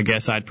 I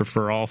guess I'd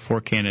prefer all four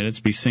candidates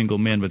be single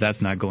men, but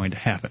that's not going to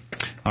happen.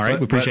 All right,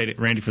 we appreciate it,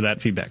 Randy, for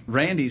that feedback.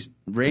 Randy's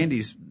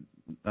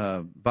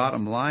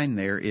bottom line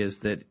there is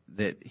that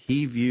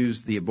he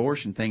views the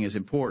abortion thing as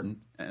important,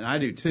 and I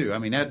do too. I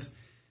mean,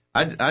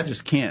 I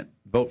just can't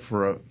vote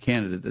for a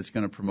candidate that's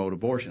going to promote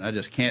abortion. I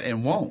just can't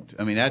and won't.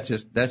 I mean, that's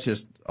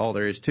just all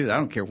there is to it. I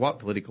don't care what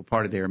political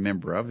party they're a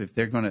member of. If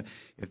they're going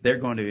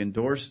to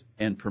endorse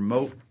and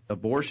promote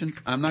abortion,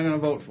 I'm not going to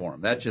vote for them.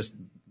 That's just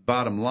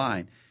bottom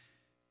line.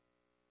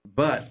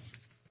 But,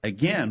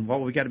 again, what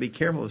we've got to be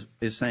careful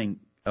is saying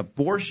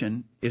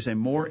abortion is a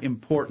more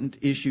important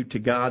issue to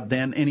God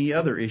than any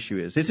other issue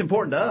is. It's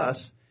important to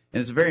us,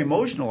 and it's a very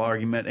emotional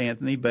argument,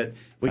 Anthony, but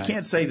we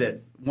can't say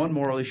that one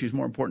moral issue is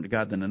more important to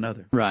God than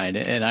another. Right,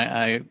 and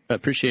I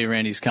appreciate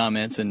Randy's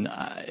comments, and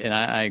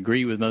I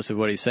agree with most of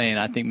what he's saying.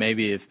 I think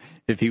maybe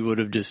if he would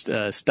have just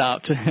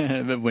stopped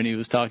when he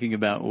was talking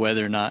about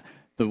whether or not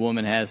the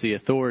woman has the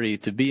authority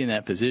to be in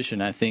that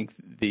position. I think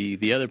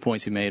the other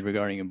points you made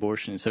regarding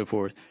abortion and so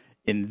forth,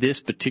 in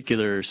this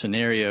particular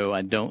scenario,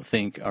 I don't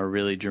think are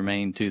really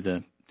germane to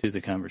the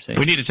conversation.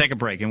 We need to take a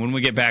break, and when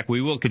we get back,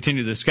 we will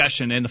continue the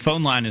discussion, and the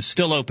phone line is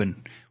still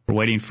open. We're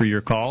waiting for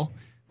your call.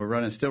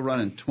 We're still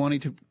running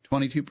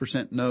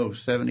 22% no,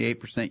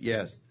 78%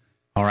 yes.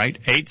 All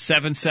right,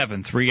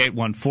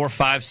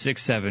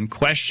 877-381-4567,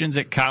 questions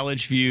at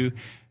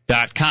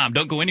collegeview.com.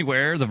 Don't go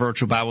anywhere. The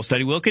virtual Bible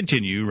study will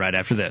continue right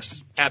after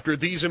this. After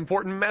these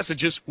important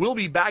messages, we'll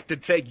be back to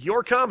take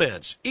your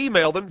comments.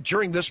 Email them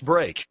during this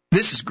break.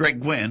 This is Greg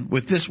Gwynn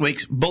with this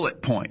week's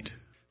Bullet Point.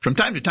 From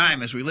time to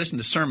time, as we listen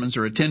to sermons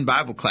or attend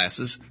Bible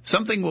classes,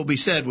 something will be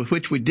said with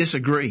which we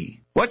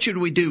disagree. What should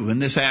we do when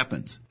this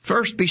happens?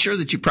 First, be sure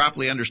that you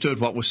properly understood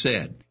what was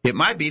said. It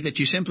might be that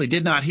you simply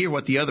did not hear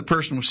what the other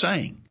person was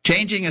saying.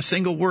 Changing a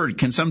single word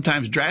can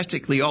sometimes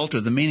drastically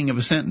alter the meaning of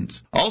a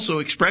sentence. Also,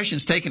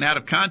 expressions taken out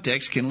of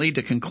context can lead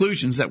to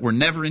conclusions that were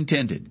never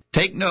intended.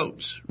 Take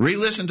notes.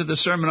 Re-listen to the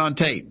sermon on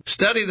tape.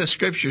 Study the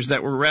scriptures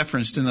that were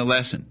referenced in the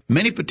lesson.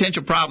 Many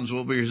potential problems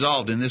will be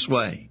resolved in this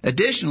way.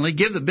 Additionally,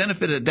 give the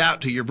benefit of the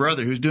doubt to your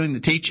brother who's doing the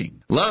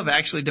teaching. Love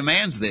actually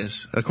demands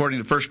this,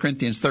 according to 1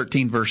 Corinthians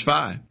 13, verse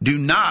 5.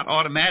 Do not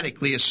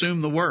automatically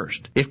assume the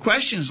worst. If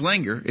questions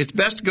linger, it's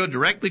best to go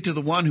directly to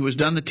the one who has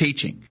done the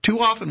teaching. Too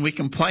often we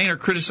complain or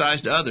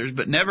criticize to others,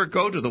 but never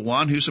go to the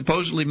one who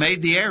supposedly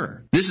made the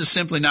error. This is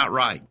simply not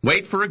right.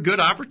 Wait for a good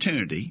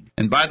opportunity.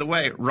 And by the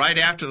way, right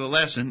after the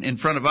lesson in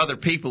front of other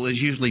people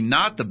is usually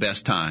not the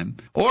best time.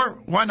 Or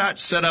why not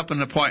set up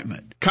an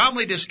appointment?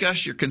 Calmly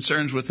discuss your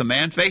concerns with the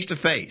man face to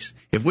face.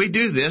 If we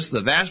do this,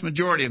 the vast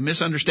majority of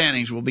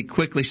misunderstandings will be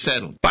quickly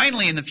settled.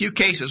 Finally, in the few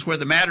cases where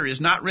the matter is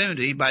not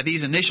remedied by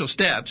these initial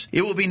steps,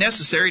 it will be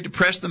necessary to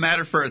press the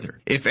matter further.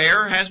 If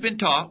error has been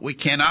taught, we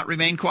cannot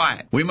remain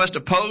quiet. We must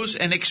oppose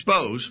and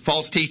expose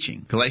false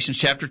teaching. Galatians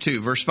chapter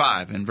 2, verse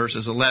 5 and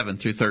verses 11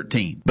 through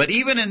 13. But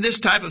even in this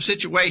type of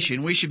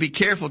situation, we should be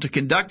careful to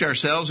conduct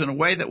ourselves in a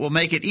way that will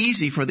make it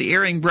easy for the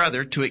erring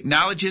brother to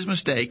acknowledge his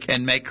mistake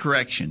and make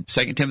correction.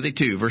 2 Timothy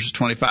 2, verses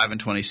 25 and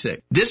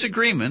 26.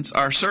 Disagreements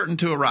are certain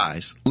to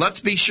arise. Let's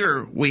be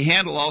sure we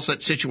handle all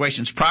such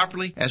situations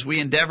properly as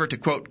we endeavor to,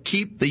 quote,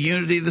 keep the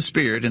unity of the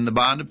Spirit in the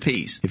bond of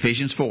peace.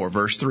 Ephesians 4,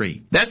 verse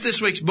 3. That's this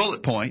week's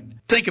bullet point.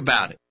 Think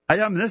about it. I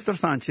am Nestor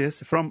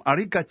Sanchez from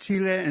Arica,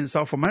 Chile in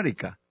South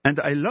America, and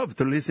I love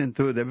to listen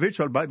to the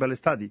virtual Bible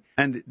study.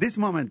 And this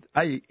moment,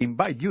 I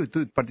invite you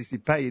to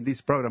participate in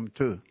this program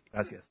too.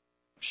 Gracias.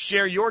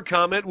 Share your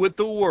comment with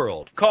the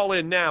world. Call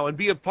in now and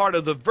be a part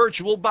of the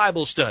virtual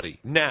Bible study.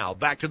 Now,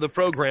 back to the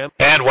program.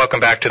 And welcome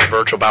back to the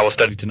virtual Bible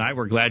study tonight.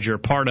 We're glad you're a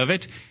part of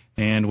it,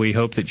 and we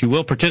hope that you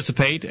will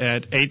participate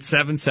at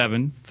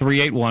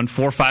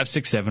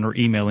 877-381-4567 or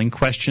emailing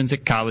questions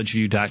at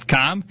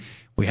collegeview.com.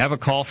 We have a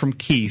call from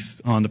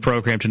Keith on the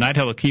program tonight.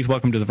 Hello, Keith.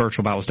 Welcome to the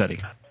virtual Bible study.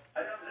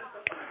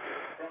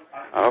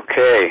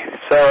 Okay,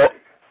 so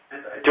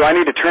do I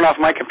need to turn off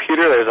my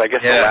computer? There's, I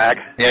guess, a lag.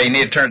 Yeah, you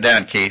need to turn it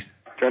down, Keith.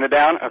 Turn it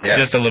down? Okay. Yeah.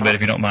 Just a little bit,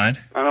 if you don't mind.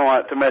 I don't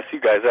want it to mess you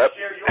guys up.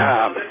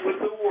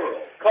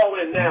 Call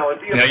in now and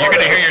be a you're going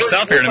to hear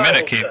yourself here in a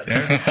minute, Keith.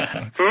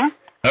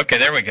 Okay,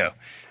 there we go.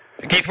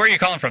 Keith, where are you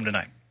calling from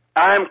tonight?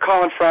 I'm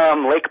calling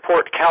from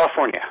Lakeport,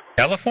 California.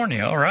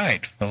 California, all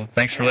right. Well,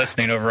 thanks for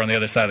listening over on the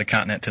other side of the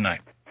continent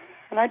tonight.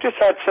 And I just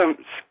had some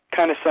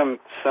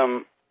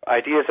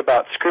ideas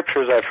about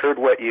scriptures. I've heard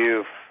what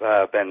you've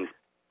been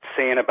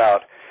saying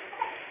about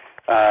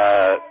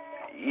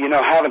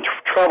having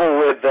trouble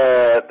with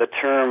the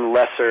term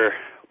lesser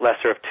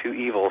of two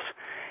evils,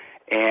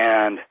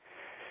 and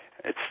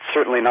it's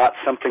certainly not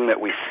something that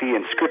we see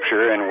in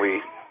Scripture, and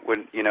we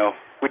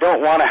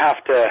don't want to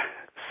have to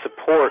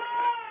support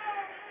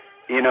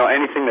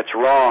anything that's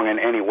wrong in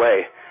any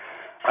way.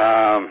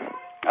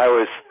 I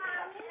was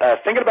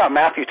thinking about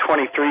Matthew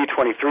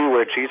 23:23,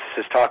 where Jesus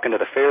is talking to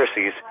the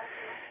Pharisees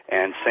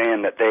and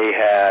saying that they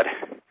had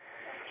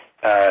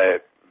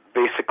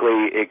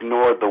basically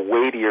ignored the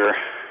weightier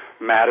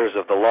matters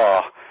of the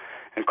law.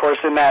 And of course,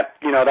 in that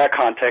that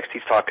context,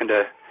 he's talking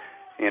to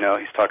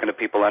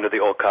people under the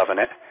old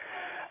covenant.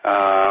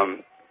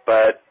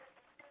 But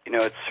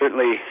it's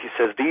certainly, he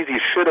says, these you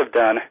should have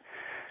done,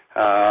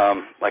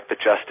 like the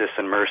justice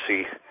and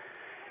mercy.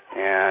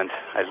 And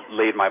I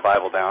laid my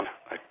Bible down.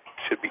 I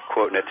should be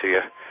quoting it to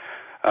you.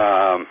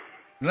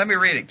 Let me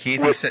read it,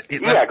 Keith. Go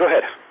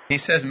ahead. He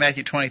says in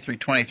Matthew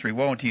 23:23,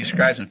 Woe unto you,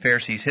 scribes and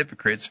Pharisees,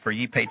 hypocrites, for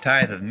ye pay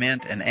tithe of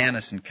mint and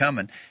anise and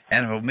cumin,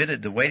 and have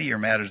omitted the weightier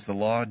matters of the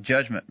law,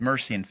 judgment,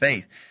 mercy, and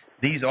faith.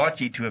 These ought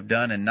ye to have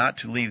done, and not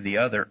to leave the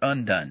other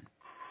undone.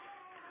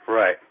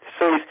 Right.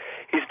 So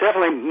he's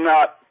definitely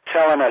not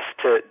telling us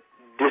to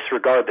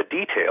disregard the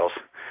details,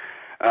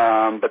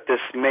 but this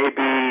may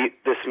be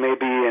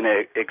an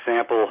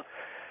example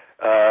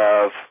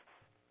of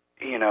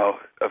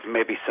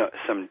maybe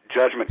some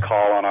judgment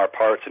call on our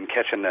parts and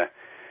catching the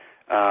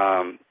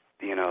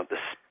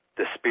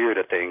spirit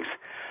of things.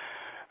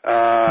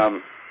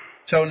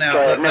 So now,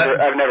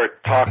 I've never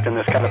talked in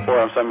this kind of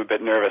forum, so I'm a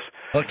bit nervous.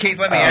 Well, Keith,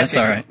 let me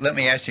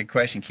ask you a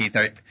question, Keith.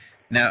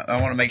 Now,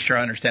 I want to make sure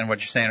I understand what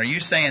you're saying. Are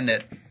you saying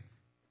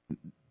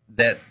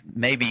that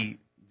maybe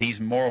these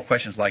moral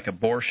questions like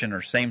abortion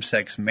or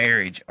same-sex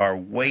marriage are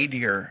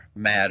weightier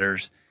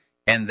matters,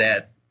 and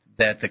that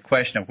the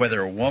question of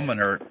whether a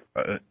woman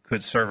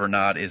could serve or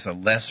not is a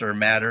lesser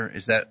matter?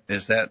 Is that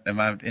am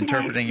I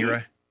interpreting you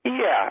right?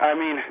 Yeah, I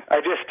mean,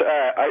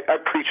 I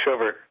preach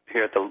over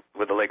here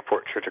with the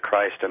Lakeport Church of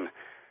Christ, and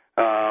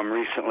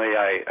recently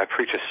I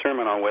preached a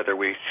sermon on whether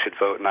we should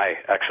vote, and I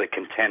actually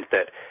contend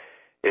that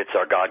it's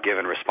our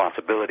God-given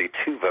responsibility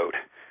to vote.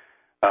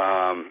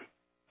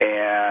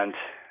 And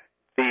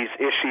these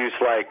issues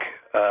like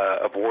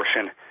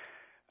abortion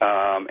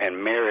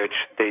and marriage,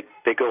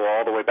 they go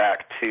all the way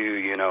back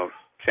to,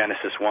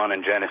 Genesis 1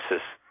 and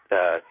Genesis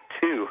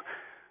 2.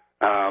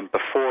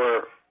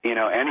 Before,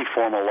 any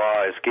formal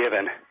law is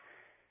given,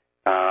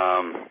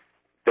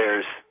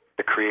 there's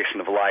the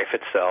creation of life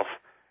itself,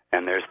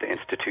 and there's the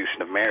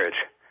institution of marriage.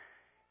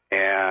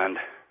 And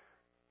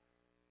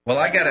well,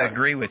 I got to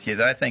agree with you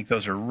that I think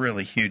those are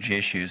really huge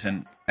issues,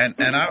 and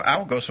I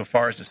will go so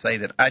far as to say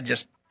that I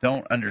just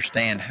don't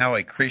understand how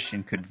a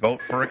Christian could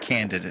vote for a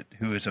candidate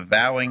who is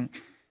avowing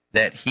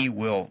that he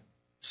will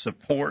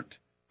support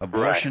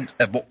abortions,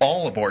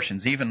 all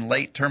abortions, even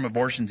late-term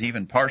abortions,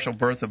 even partial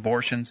birth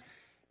abortions,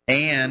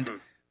 and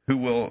who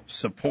will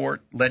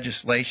support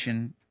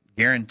legislation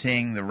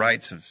guaranteeing the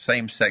rights of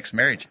same-sex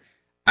marriage.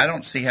 I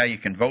don't see how you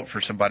can vote for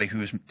somebody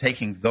who is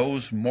taking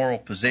those moral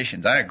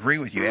positions. I agree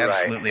with you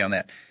absolutely on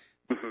that.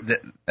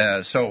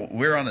 So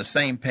we're on the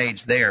same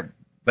page there.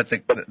 But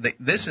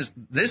this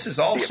is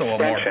also a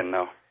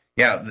moral.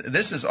 Yeah,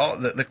 this is all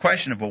the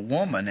question of a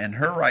woman and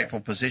her rightful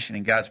position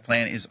in God's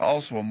plan is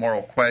also a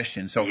moral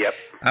question. So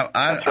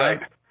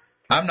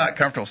I'm not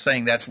comfortable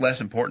saying that's less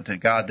important to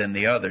God than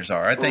the others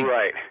are. I think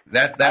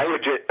that's.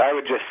 I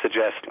would just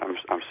suggest.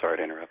 I'm sorry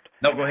to interrupt.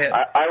 No, go ahead.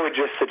 I would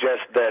just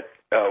suggest that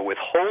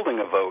withholding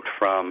a vote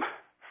from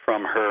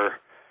her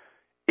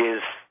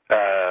is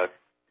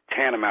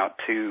tantamount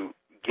to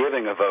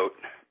giving a vote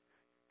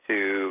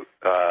to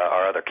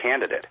our other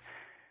candidate.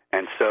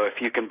 And so if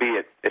you can be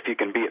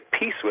at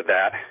peace with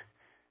that,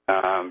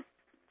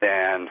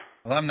 then.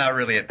 Well, I'm not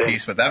really at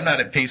peace with. I'm not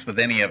at peace with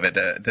any of it,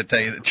 to tell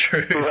you the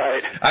truth.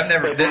 Right. I've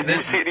never. Do you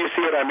see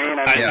what I mean?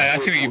 I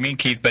see what you mean,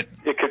 Keith. But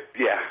it could,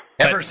 yeah.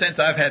 Ever since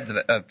I've had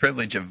the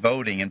privilege of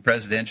voting in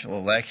presidential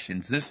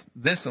elections,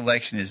 this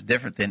election is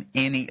different than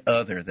any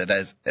other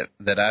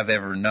that I've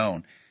ever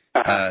known.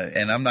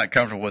 And I'm not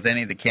comfortable with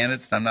any of the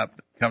candidates. I'm not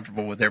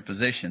comfortable with their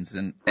positions,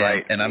 and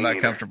I'm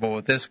not comfortable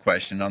with this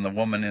question on the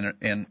woman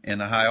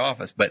in a high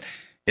office. But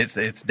it's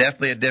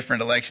definitely a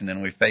different election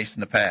than we've faced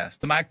in the past.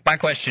 My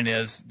question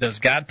is, does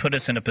God put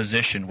us in a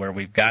position where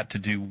we've got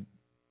to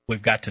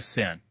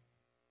sin,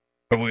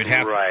 where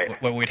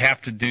we'd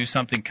have to do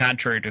something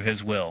contrary to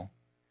His will,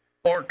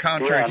 or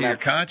contrary to your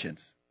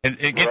conscience?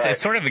 It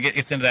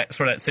gets into that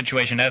sort of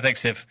situation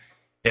ethics.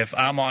 If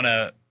I'm on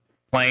a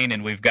plane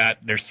and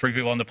there's 3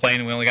 people on the plane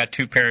and we only got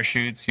 2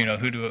 parachutes,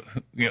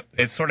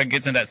 it sort of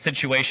gets into that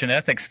situation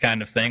ethics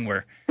kind of thing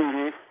where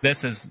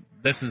this is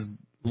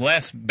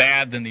less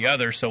bad than the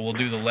other, so we'll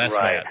do the less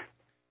bad.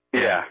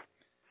 Yeah.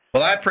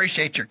 Well, I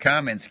appreciate your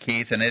comments,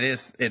 Keith, and it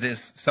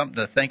is something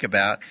to think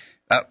about.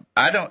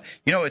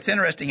 It's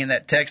interesting in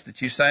that text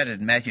that you cited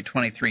in Matthew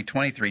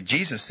 23:23,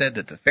 Jesus said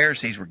that the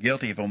Pharisees were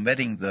guilty of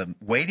omitting the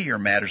weightier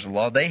matters of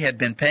law. They had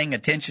been paying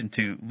attention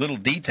to little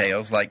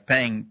details like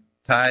paying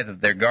tithe of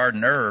their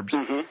garden herbs.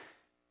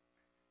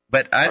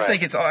 But I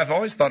think I've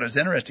always thought it was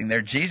interesting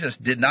there. Jesus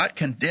did not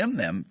condemn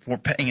them for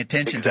paying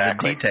attention to the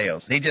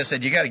details. He just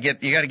said you got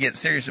to get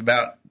serious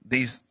about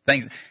these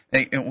things.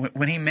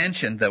 When he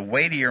mentioned the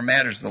weightier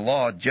matters of the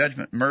law,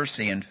 judgment,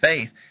 mercy, and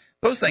faith,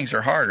 those things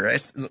are harder.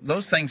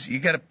 Those things you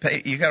got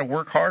to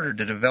work harder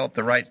to develop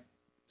the right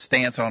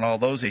stance on all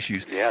those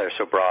issues. Yeah, they're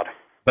so broad.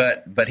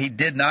 But he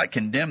did not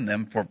condemn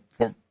them for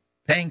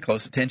paying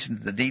close attention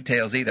to the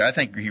details either. I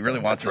think he really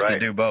wants us to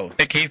do both.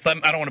 Hey, Keith, I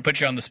don't want to put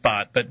you on the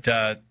spot, but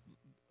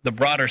the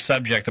broader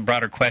subject, the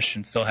broader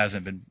question still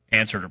hasn't been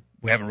answered. Or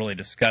we haven't really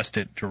discussed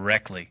it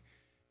directly.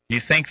 Do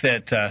you think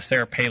that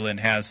Sarah Palin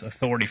has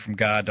authority from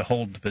God to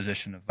hold the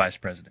position of vice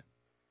president?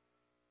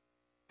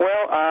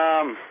 Well,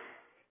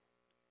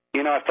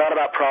 I've thought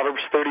about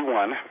Proverbs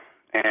 31,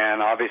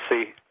 and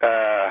obviously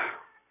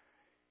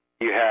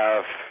you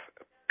have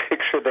a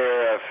picture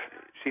there of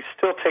she's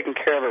still taking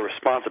care of her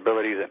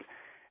responsibilities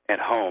at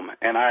home.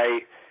 And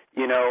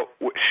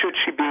should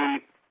she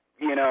be,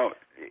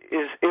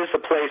 is the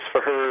place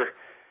for her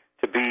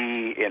to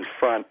be in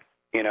front,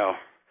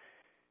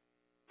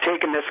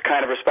 taking this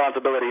kind of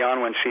responsibility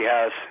on when she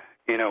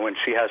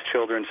has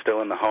children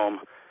still in the home?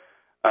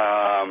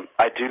 I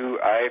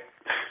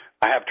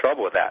have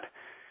trouble with that.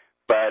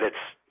 But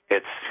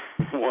it's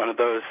one of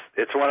those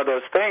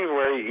things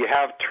where you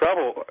have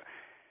trouble.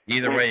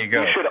 Either way you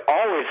go. You should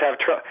always have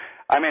trouble.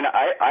 I mean,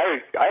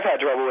 I've had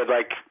trouble with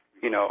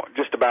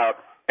just about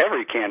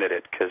every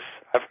candidate because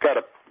I've got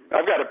a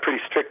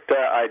pretty strict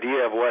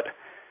idea of what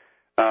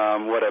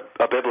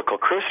a biblical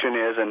Christian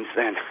is,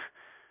 and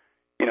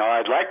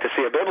I'd like to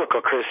see a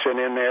biblical Christian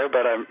in there,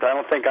 but I'm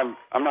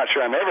not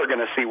sure I'm ever going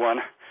to see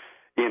one,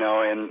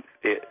 in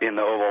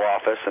the Oval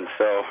Office, and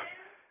so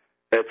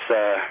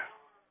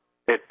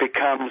it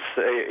becomes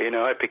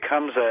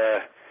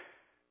a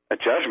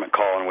judgment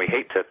call, and we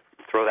hate to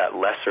throw that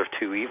lesser of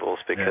two evils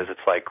because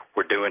it's like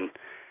we're doing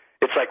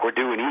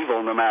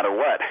evil no matter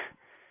what.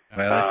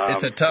 Well,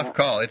 it's a tough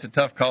call. It's a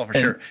tough call for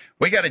sure.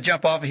 We got to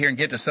jump off of here and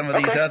get to some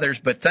of these others.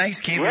 But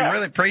thanks, Keith. Yeah. We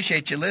really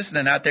appreciate you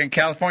listening out there in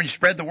California.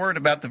 Spread the word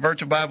about the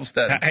virtual Bible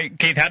study. Hey,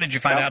 Keith, how did you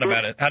find out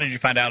about it? How did you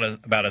find out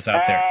about us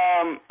out there?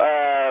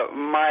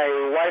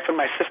 My wife and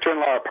my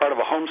sister-in-law are part of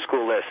a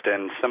homeschool list,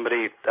 and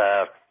somebody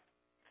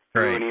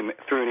threw an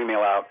email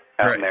out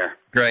in there.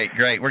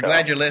 Great. We're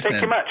glad you're listening.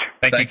 Thank you much.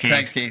 Thank you, Keith.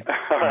 Thanks, Keith.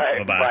 All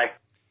right. Bye-bye. Bye.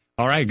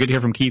 All right, good to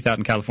hear from Keith out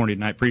in California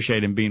tonight.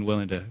 Appreciate him being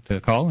willing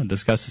to call and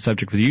discuss the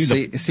subject with you.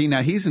 See,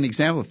 now he's an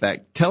example of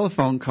that.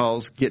 Telephone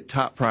calls get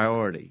top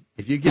priority.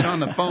 If you get on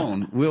the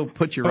phone, we'll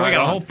put you right on. We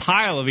got a whole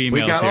pile of emails.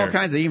 We got here. all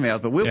kinds of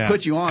emails, but we'll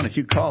put you on if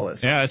you call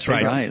us. Yeah, that's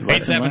right.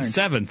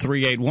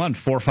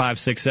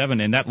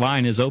 877-381-4567, and that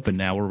line is open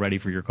now. We're ready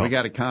for your call. We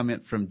got a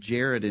comment from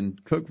Jared in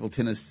Cookeville,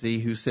 Tennessee,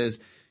 who says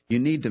you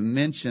need to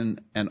mention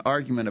an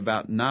argument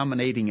about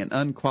nominating an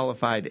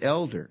unqualified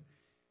elder.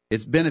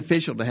 It's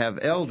beneficial to have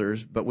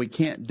elders, but we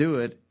can't do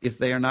it if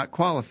they are not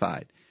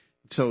qualified.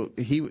 So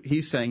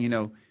he's saying,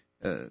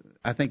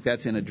 I think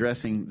that's in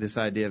addressing this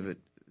idea of it.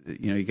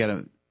 You got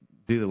to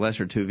do the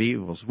lesser two of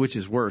evils. Which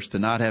is worse, to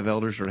not have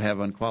elders or to have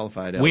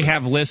unqualified elders? We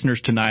have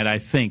listeners tonight, I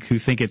think, who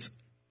think it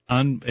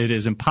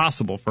is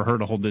impossible for her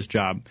to hold this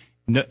job.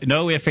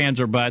 No ifs, ands,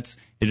 or buts.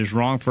 It is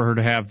wrong for her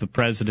to have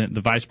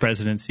the vice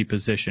presidency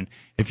position.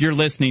 If you're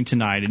listening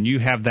tonight and you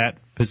have that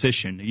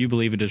position, you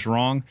believe it is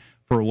wrong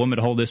for a woman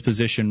to hold this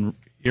position,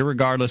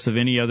 irregardless of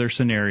any other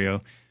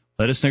scenario,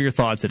 let us know your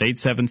thoughts at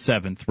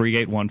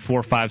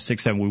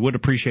 877-381-4567. We would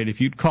appreciate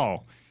if you'd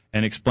call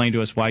and explain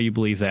to us why you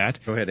believe that.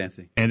 Go ahead,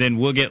 Nancy. And then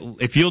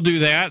if you'll do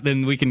that,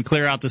 then we can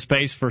clear out the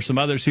space for some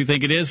others who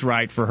think it is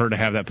right for her to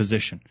have that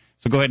position.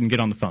 So go ahead and get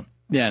on the phone.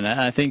 Yeah, and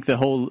I think the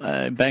whole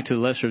back to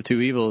the lesser of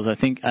two evils. I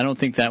don't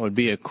think that would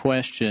be a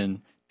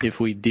question if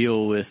we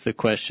deal with the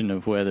question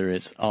of whether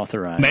it's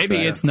authorized. Maybe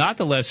it's not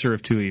the lesser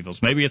of two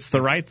evils. Maybe it's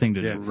the right thing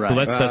to do.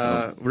 Right.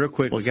 So real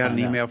quick, we got an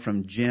email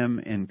from Jim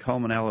in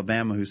Cullman,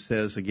 Alabama, who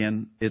says,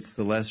 again, it's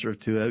the lesser of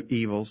two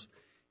evils.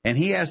 And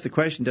he asked the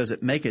question, does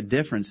it make a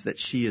difference that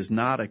she is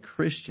not a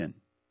Christian?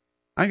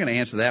 I'm going to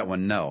answer that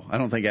one, no. I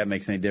don't think that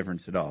makes any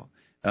difference at all.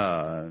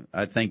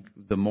 I think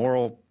the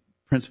moral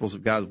principles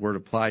of God's Word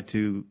apply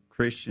to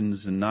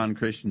Christians and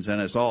non-Christians and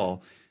us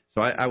all.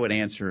 So I would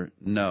answer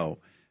no.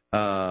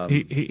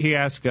 He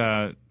asked,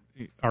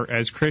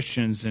 as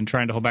Christians and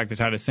trying to hold back the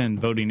tide of sin,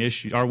 voting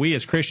issues. Are we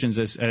as Christians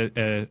as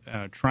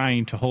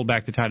trying to hold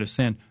back the tide of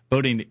sin,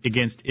 voting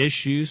against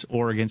issues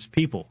or against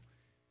people?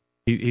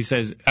 He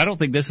says, I don't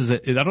think this is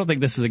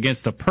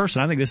against a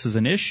person. I think this is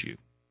an issue.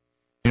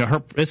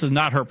 This is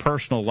not her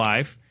personal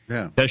life.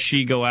 Yeah. Does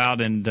she go out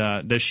and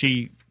does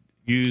she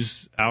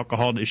use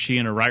alcohol? Is she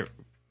in a right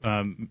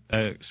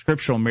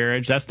scriptural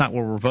marriage? That's not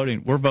what we're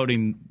voting. We're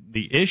voting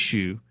the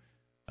issue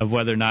of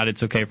whether or not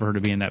it's okay for her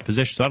to be in that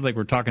position. So I don't think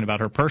we're talking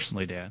about her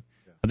personally, Dad.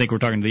 I think we're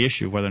talking to the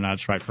issue of whether or not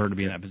it's right for her to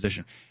be in that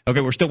position.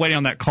 Okay, we're still waiting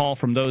on that call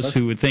from those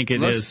who would think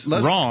it is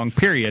wrong,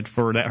 period,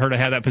 for her to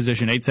have that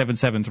position,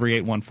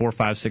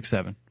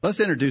 877-381-4567. Let's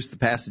introduce the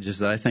passages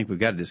that I think we've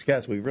got to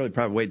discuss. We really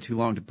probably waited too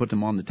long to put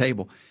them on the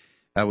table.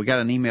 We got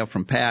an email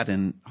from Pat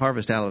in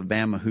Harvest,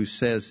 Alabama, who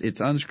says it's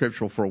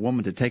unscriptural for a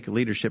woman to take a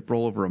leadership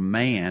role over a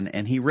man,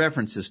 and he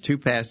references two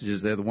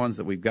passages. They're the ones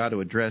that we've got to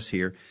address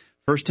here.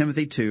 1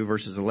 Timothy 2,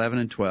 verses 11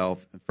 and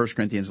 12, and 1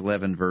 Corinthians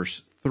 11,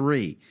 verse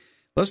 3.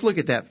 Let's look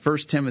at that 1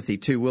 Timothy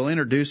 2. We'll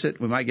introduce it.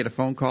 We might get a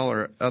phone call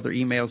or other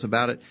emails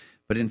about it.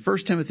 But in 1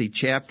 Timothy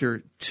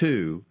chapter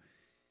 2,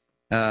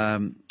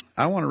 I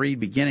want to read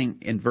beginning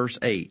in verse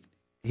 8.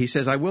 He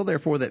says, I will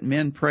therefore that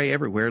men pray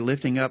everywhere,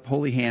 lifting up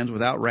holy hands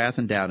without wrath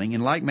and doubting.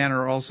 In like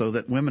manner also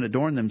that women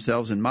adorn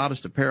themselves in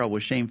modest apparel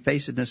with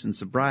shamefacedness and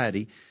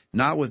sobriety,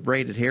 not with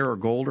braided hair or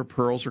gold or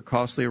pearls or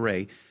costly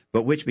array,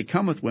 but which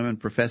becometh women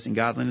professing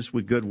godliness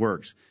with good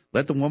works.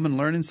 Let the woman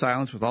learn in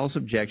silence with all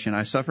subjection.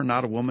 I suffer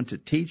not a woman to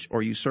teach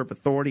or usurp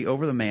authority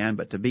over the man,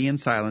 but to be in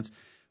silence.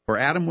 For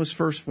Adam was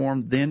first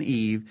formed, then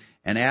Eve,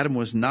 and Adam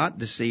was not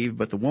deceived,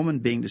 but the woman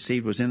being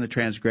deceived was in the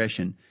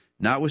transgression.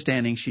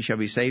 Notwithstanding, she shall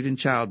be saved in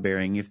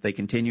childbearing if they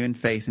continue in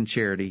faith and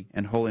charity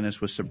and holiness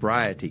with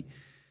sobriety.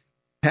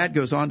 Pat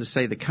goes on to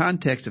say the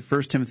context of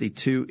 1 Timothy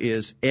 2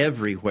 is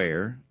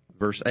everywhere,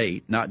 verse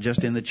 8, not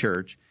just in the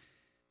church.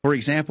 For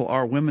example,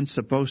 are women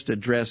supposed to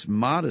dress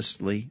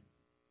modestly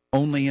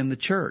only in the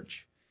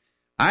church?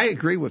 I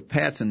agree with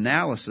Pat's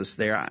analysis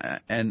there,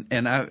 and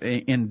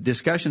in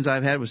discussions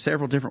I've had with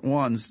several different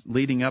ones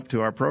leading up to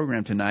our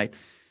program tonight,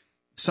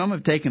 some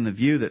have taken the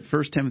view that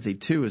 1 Timothy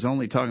 2 is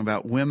only talking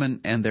about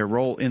women and their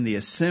role in the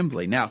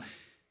assembly. Now,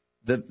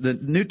 the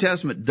New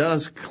Testament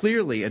does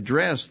clearly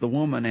address the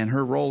woman and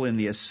her role in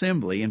the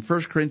assembly. In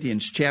 1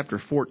 Corinthians chapter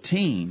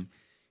 14,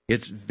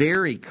 it's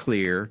very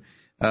clear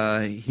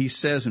He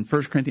says in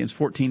 1 Corinthians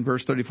 14,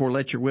 verse 34,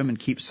 let your women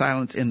keep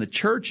silence in the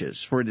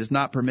churches, for it is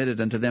not permitted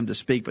unto them to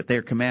speak, but they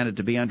are commanded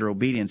to be under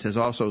obedience, as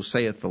also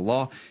saith the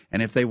law.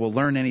 And if they will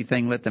learn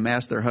anything, let them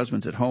ask their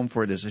husbands at home,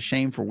 for it is a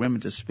shame for women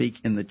to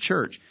speak in the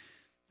church.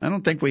 I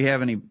don't think we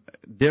have any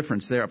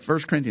difference there.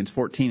 1 Corinthians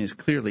 14 is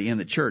clearly in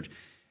the church.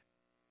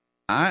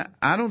 I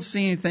don't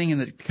see anything in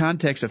the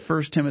context of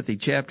 1 Timothy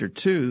chapter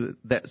 2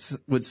 that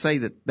would say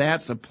that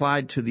that's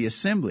applied to the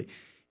assembly.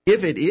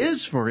 If it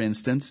is, for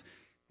instance,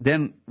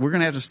 then we're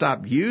going to have to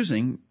stop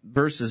using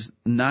verses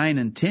 9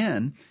 and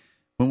 10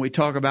 when we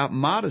talk about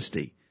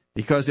modesty,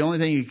 because the only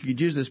thing you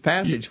could use this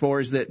passage for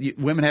is that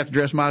women have to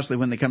dress modestly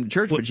when they come to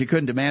church, but you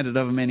couldn't demand it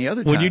of them any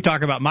other time. When you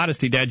talk about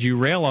modesty, Dad, you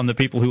rail on the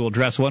people who will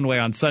dress one way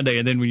on Sunday,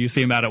 and then when you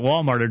see them out at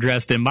Walmart are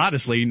dressed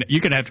immodestly, you're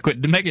going to have to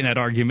quit making that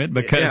argument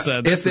because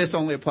this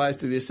only applies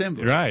to the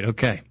assembly. Right,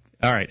 okay.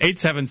 All right,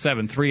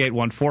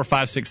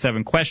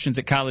 877-381-4567, questions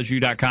at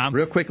collegeview.com.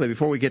 Real quickly,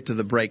 before we get to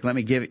the break, let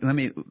me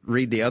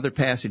read the other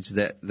passage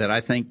that I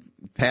think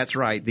Pat's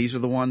right. These are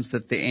the ones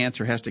that the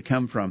answer has to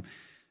come from.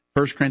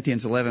 1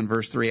 Corinthians 11,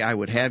 verse 3, I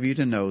would have you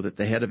to know that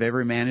the head of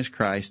every man is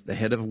Christ, the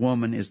head of a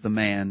woman is the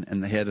man,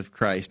 and the head of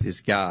Christ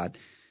is God.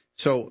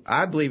 So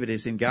I believe it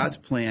is in God's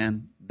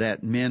plan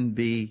that men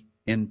be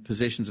in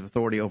positions of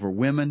authority over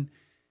women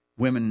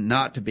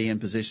not to be in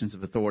positions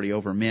of authority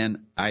over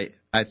men. I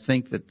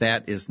think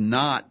that is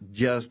not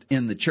just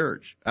in the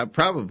church.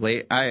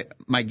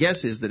 My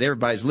guess is that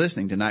everybody's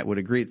listening tonight would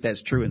agree that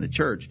that's true in the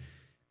church.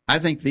 I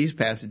think these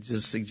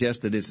passages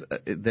suggest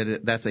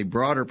that's a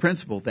broader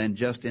principle than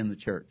just in the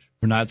church.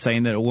 We're not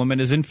saying that a woman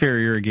is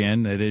inferior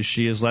again, that is,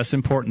 she is less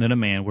important than a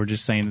man. We're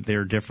just saying that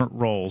there are different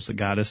roles that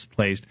God has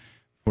placed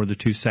for the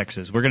two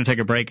sexes. We're going to take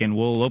a break, and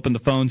we'll open the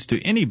phones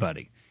to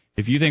anybody.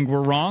 If you think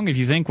we're wrong, if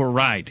you think we're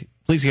right,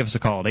 please give us a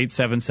call at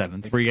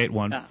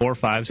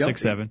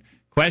 877-381-4567.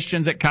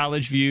 Questions at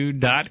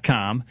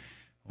collegeview.com.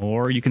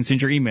 Or you can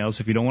send your emails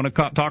if you don't want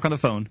to talk on the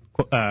phone.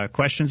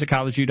 Questions at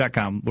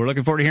collegeview.com. We're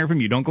looking forward to hearing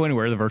from you. Don't go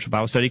anywhere. The virtual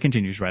Bible study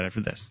continues right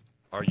after this.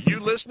 Are you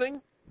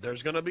listening?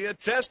 There's going to be a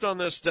test on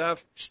this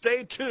stuff.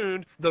 Stay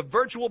tuned. The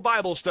virtual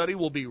Bible study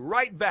will be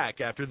right back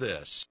after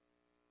this.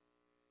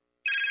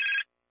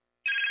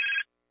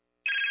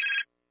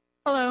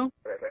 Hello.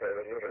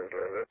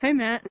 Hey,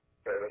 Matt.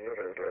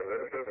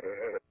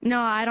 No,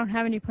 I don't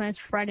have any plans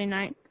for Friday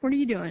night. What are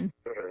you doing?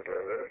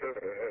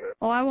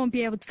 Oh, I won't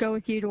be able to go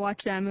with you to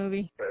watch that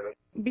movie.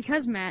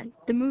 Because, Matt,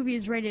 the movie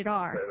is rated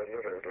R.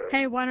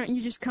 Hey, why don't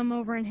you just come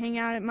over and hang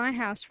out at my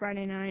house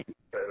Friday night?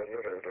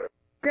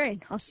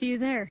 Great, I'll see you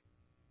there.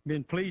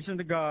 Being pleasing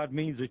to God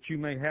means that you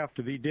may have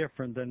to be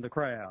different than the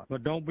crowd,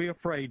 but don't be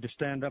afraid to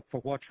stand up for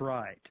what's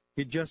right.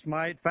 You just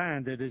might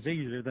find it is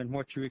easier than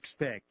what you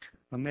expect.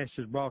 A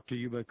message brought to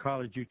you by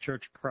College View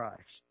Church of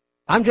Christ.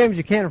 I'm James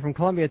Buchanan from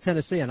Columbia,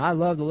 Tennessee, and I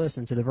love to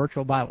listen to the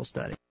virtual Bible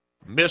study.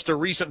 Missed a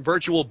recent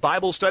virtual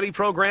Bible study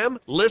program?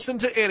 Listen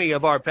to any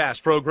of our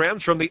past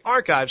programs from the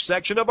archive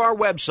section of our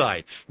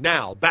website.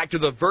 Now, back to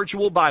the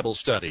virtual Bible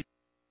study.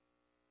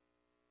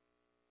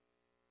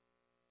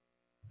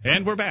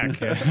 And we're back.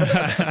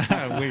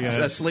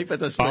 Asleep at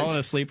the switch. Falling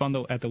asleep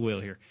at the wheel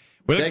here.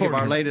 Jacob,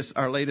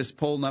 our latest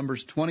poll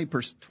numbers,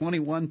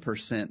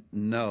 21%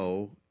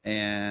 no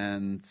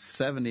and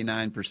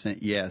 79%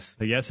 yes.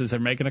 The yeses are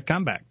making a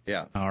comeback.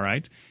 Yeah. All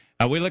right.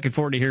 We're looking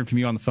forward to hearing from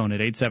you on the phone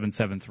at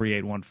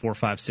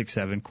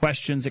 877-381-4567.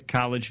 Questions at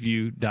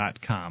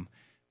collegeview.com.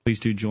 Please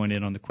do join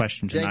in on the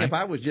question tonight. Jacob,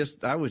 I was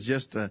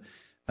just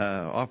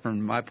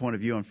offering my point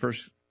of view on 1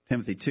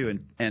 Timothy 2,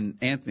 and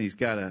Anthony's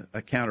got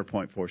a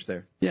counterpoint for us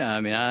there. Yeah,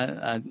 I mean,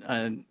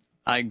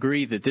 I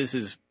agree that this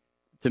is,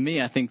 to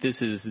me, I think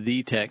this is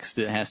the text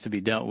that has to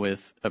be dealt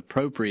with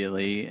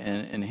appropriately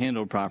and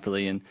handled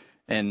properly.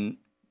 And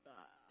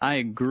I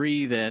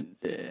agree that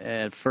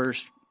at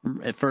first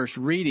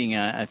reading,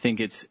 I think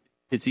it's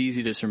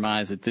easy to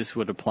surmise that this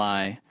would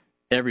apply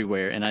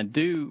everywhere. And I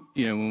do,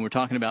 when we're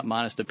talking about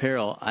modest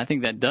apparel, I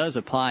think that does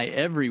apply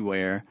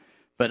everywhere.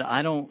 But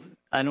I don't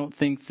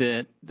think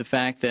that the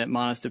fact that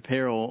modest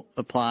apparel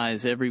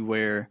applies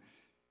everywhere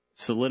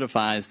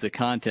solidifies the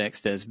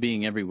context as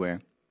being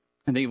everywhere.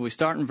 I think if we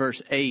start in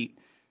verse 8,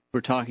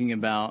 we're talking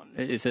about,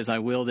 it says, I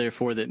will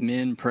therefore that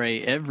men pray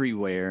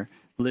everywhere,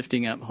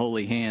 lifting up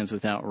holy hands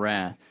without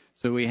wrath.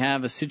 So we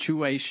have a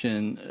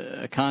situation,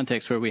 a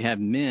context where we have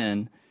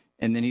men,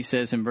 and then he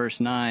says in verse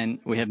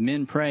 9, we have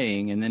men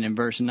praying, and then in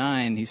verse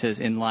 9 he says,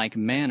 in like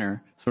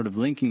manner, sort of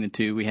linking the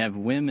two, we have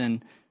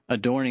women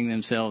adorning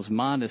themselves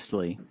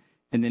modestly.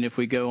 And then if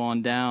we go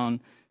on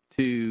down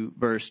to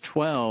verse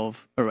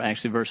 12, or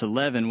actually verse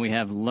 11, we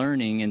have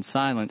learning and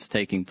silence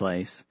taking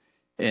place.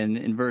 And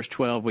in verse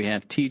 12 we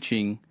have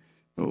teaching,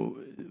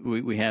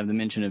 we have the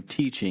mention of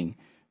teaching.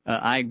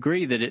 I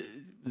agree that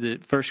 1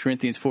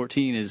 Corinthians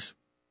 14 is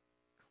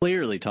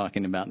clearly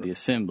talking about the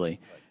assembly.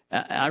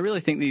 I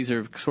really think these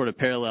are sort of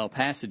parallel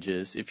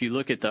passages. If you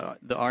look at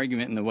the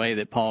argument and the way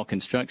that Paul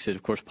constructs it,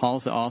 of course,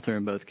 Paul's the author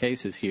in both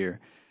cases here.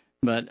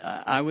 But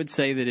I would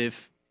say that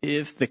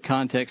if the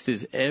context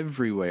is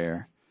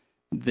everywhere,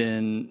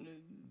 then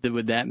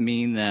would that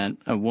mean that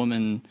a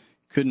woman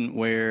couldn't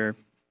wear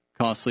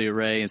costly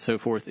array and so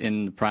forth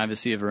in the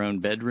privacy of her own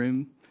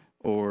bedroom,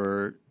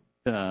 or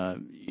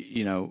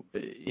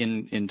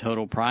in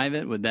total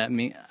private? Would that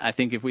mean? I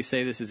think if we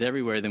say this is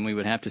everywhere, then we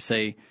would have to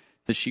say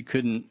that she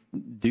couldn't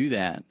do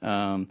that.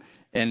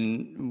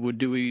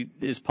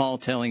 Is Paul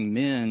telling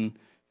men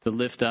to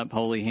lift up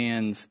holy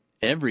hands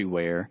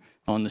everywhere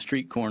on the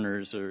street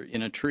corners or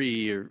in a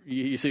tree? Or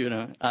you see,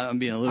 I'm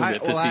being a little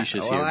bit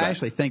facetious here. I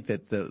actually think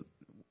that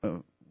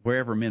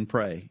wherever men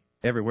pray,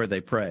 everywhere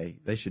they pray,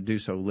 they should do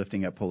so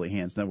lifting up holy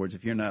hands. In other words,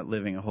 if you're not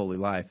living a holy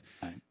life,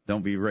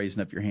 don't be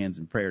raising up your hands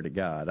in prayer to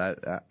God.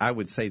 I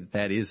would say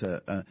that is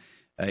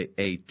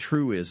a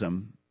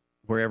truism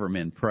wherever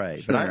men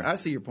pray. But I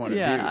see your point of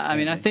view. Yeah, I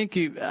mean, I think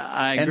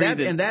I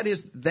agree. And that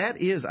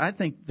is, I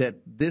think that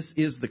this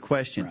is the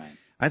question. Right.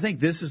 I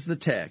think this is the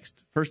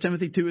text. 1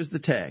 Timothy 2 is the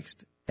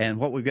text. And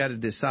what we've got to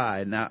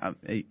decide, now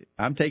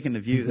I'm taking the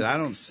view that I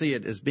don't see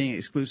it as being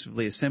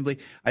exclusively assembly.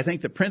 I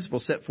think the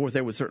principles set forth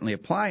there would certainly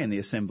apply in the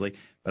assembly,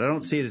 but I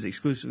don't see it as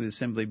exclusively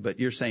assembly. But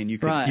you're saying you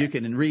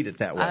can read it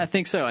that way. I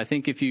think so. I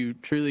think if you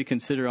truly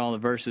consider all the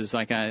verses,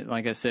 like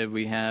I said,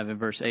 we have in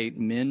verse 8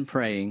 men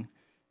praying,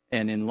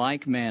 and in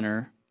like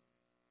manner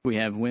we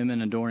have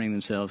women adorning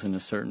themselves in a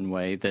certain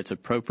way that's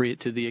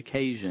appropriate to the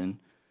occasion.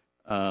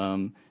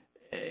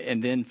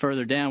 And then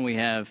further down we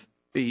have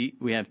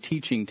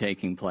teaching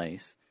taking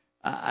place.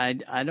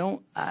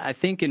 I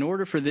think in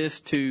order for this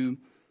to,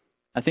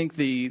 I think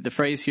the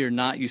phrase here,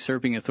 not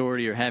usurping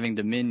authority or having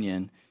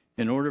dominion,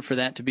 in order for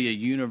that to be a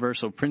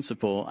universal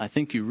principle, I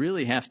think you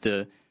really have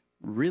to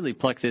really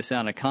pluck this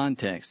out of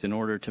context in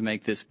order to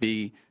make this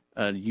be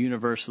a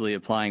universally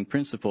applying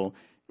principle.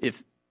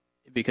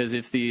 Because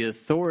if the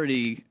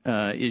authority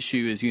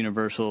issue is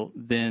universal,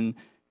 then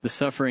the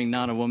suffering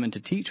not a woman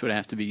to teach would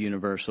have to be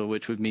universal,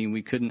 which would mean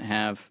we couldn't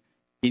have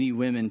any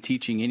women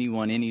teaching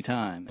anyone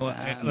anytime. Well,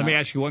 let me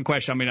ask you one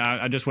question. I mean,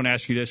 I just want to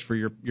ask you this for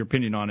your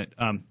opinion on it.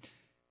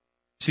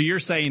 So you're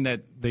saying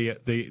that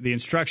the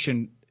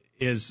instruction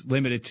is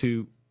limited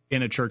to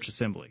in a church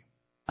assembly?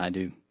 I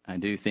do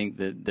think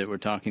that we're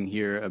talking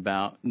here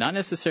about not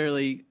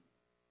necessarily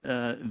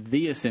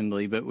the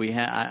assembly, but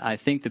I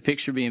think the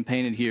picture being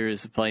painted here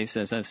is a place,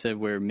 as I've said,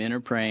 where men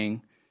are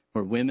praying,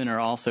 where women are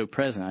also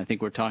present. I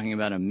think we're talking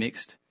about a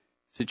mixed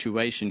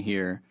situation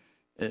here.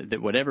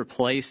 That whatever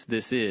place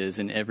this is,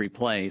 in every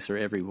place or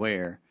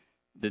everywhere,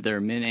 that there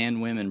are men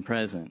and women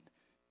present.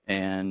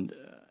 And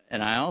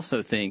I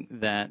also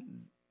think that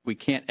we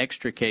can't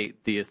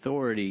extricate the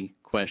authority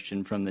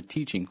question from the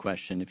teaching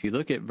question. If you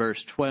look at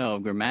verse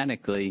 12,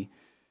 grammatically,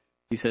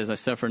 he says, I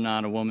suffer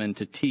not a woman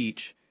to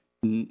teach,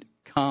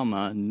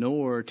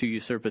 nor to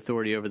usurp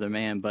authority over the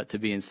man, but to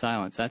be in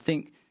silence. I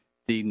think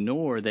the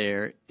nor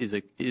there is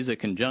a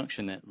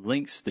conjunction that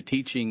links the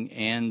teaching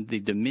and the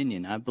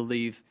dominion. I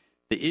believe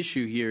the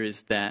issue here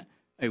is that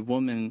a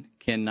woman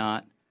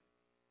cannot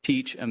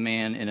teach a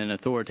man in an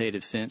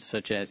authoritative sense,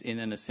 such as in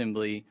an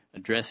assembly,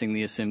 addressing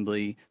the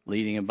assembly,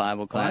 leading a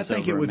Bible class. I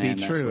think it would be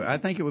true. I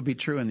think it would be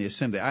true in the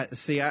assembly.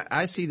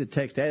 I see the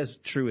text as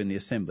true in the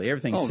assembly.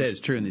 Everything said is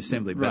true in the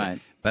assembly. But,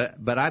 right.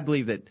 But I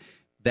believe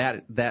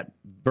that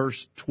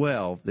verse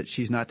 12, that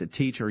she's not to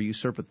teach or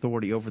usurp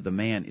authority over the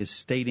man, is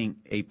stating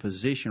a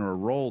position or a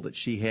role that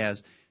she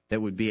has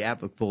that would be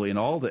applicable in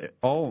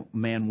all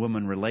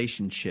man-woman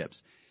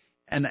relationships.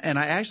 And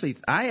I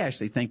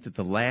actually think that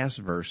the last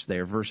verse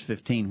there, verse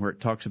 15, where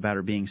it talks about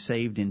her being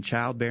saved in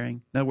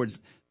childbearing, in other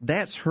words,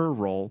 that's her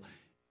role.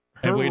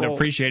 And we'd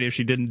appreciate it if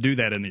she didn't do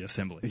that in the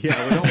assembly.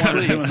 Yeah, we don't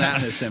want her doing that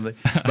in the assembly.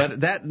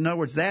 But in other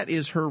words, that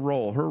is her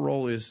role. Her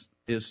role is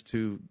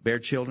to bear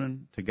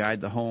children, to guide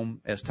the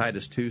home, as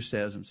Titus 2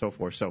 says, and so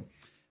forth. So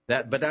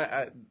but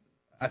I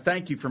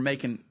thank you for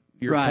making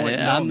your point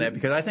on that,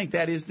 because I think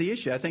that is the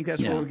issue. I think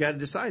that's where we've got to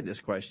decide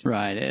this question.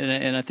 Right,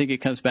 and I think it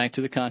comes back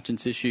to the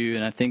conscience issue,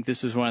 and I think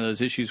this is one of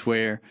those issues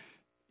where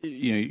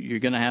you're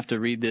going to have to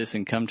read this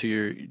and come to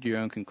your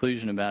own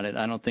conclusion about it.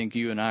 I don't think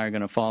you and I are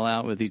going to fall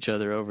out with each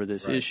other over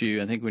this issue.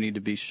 I think we need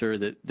to be sure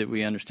that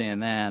we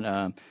understand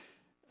that.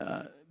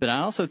 But I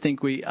also think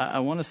I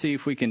want to see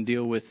if we can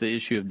deal with the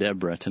issue of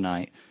Deborah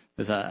tonight.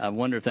 Because I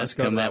wonder if that's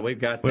come up. We've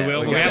got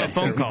that. We have a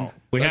phone call.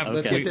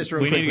 Let's get this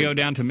real quick. We need to go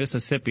down to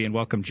Mississippi and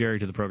welcome Jerry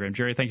to the program.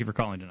 Jerry, thank you for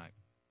calling tonight.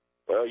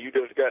 Well, you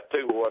just got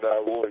to what I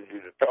wanted you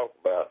to talk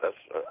about.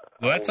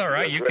 That's all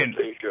right. You can.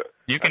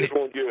 I just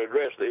wanted you to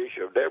address the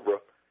issue of Deborah.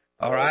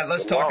 All right,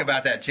 let's talk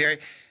about that, Jerry.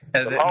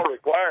 The law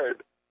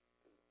required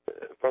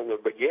from the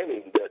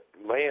beginning that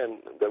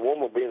the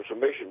woman be in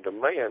submission to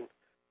man,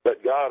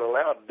 but God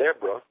allowed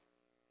Deborah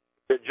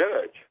to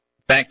judge.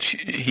 In fact,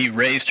 he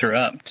raised her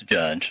up to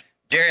judge.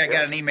 Jerry, I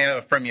got an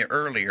email from you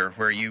earlier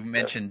where you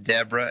mentioned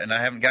Deborah, and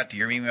I haven't got to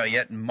your email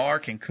yet. And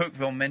Mark in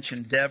Cookeville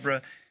mentioned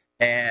Deborah,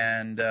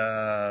 and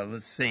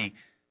let's see,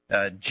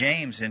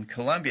 James in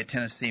Columbia,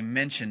 Tennessee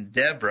mentioned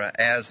Deborah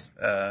as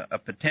a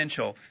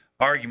potential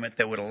argument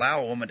that would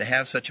allow a woman to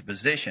have such a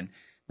position.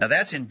 Now,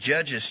 that's in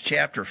Judges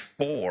chapter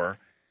 4.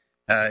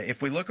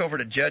 If we look over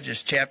to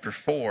Judges chapter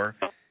 4,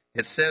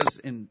 it says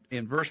in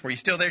verse 4, you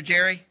still there,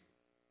 Jerry?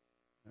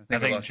 I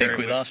think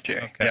we lost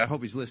Jerry. Okay. Yeah, I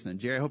hope he's listening.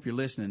 Jerry, I hope you're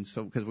listening,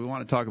 so because we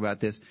want to talk about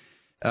this.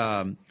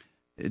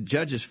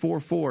 Judges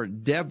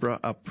 4:4, Deborah,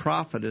 a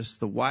prophetess,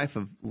 the wife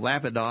of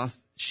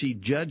Lapidoth, she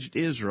judged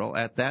Israel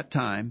at that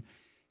time,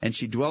 and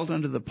she dwelt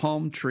under the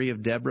palm tree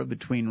of Deborah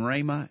between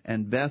Ramah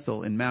and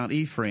Bethel in Mount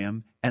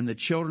Ephraim, and the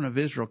children of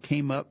Israel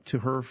came up to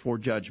her for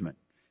judgment.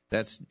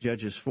 That's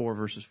Judges 4,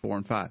 verses 4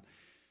 and 5.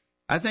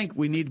 I think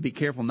we need to be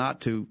careful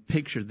not to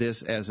picture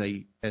this as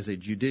a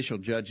judicial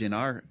judge in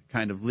our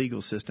kind of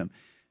legal system.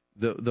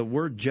 The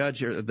word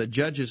judge, or the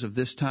judges of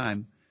this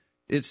time,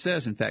 it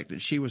says, in fact,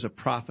 that she was a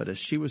prophetess.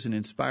 She was an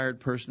inspired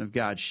person of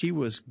God. She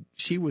was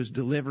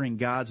delivering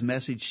God's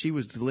message. She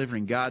was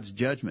delivering God's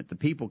judgment. The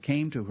people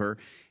came to her,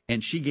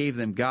 and she gave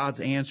them God's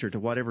answer to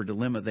whatever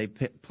dilemma they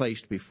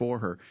placed before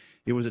her.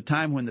 It was a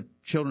time when the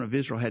children of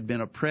Israel had been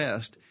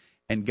oppressed,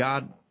 and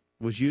God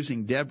was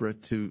using Deborah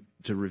to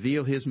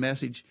reveal his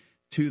message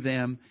to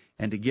them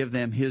and to give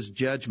them his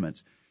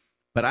judgments.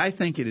 But I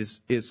think it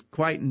is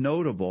quite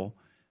notable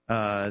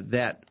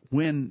that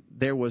when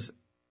there was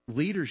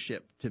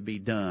leadership to be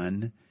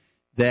done,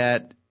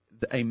 that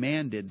a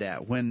man did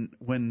that. When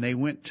they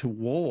went to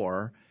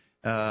war,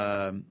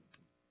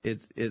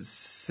 it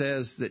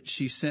says that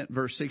she sent,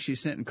 verse 6, she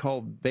sent and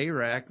called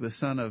Barak, the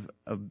son of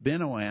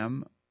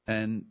Benoam,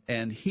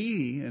 and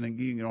he, and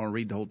you can all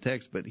read the whole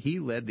text, but he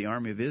led the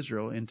army of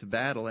Israel into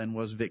battle and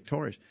was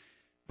victorious.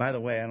 By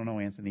the way, I don't know,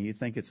 Anthony, you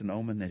think it's an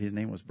omen that his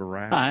name was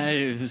Barak?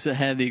 I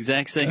had the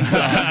exact same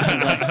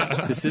thought.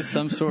 Like, this is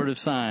some sort of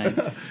sign.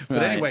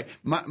 But anyway,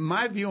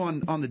 my view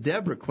on the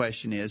Deborah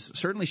question is,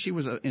 certainly she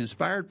was an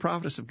inspired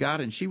prophetess of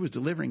God, and she was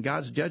delivering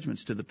God's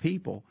judgments to the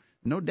people.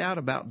 No doubt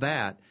about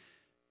that.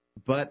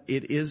 But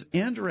it is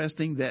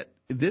interesting that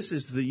this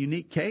is the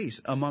unique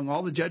case. Among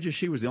all the judges,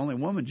 she was the only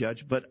woman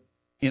judge, but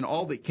in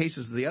all the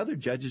cases of the other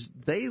judges,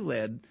 they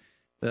led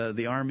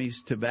the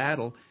armies to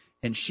battle,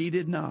 and she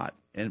did not.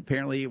 And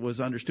apparently it was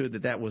understood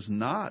that that was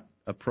not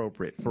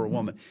appropriate for a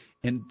woman.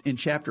 In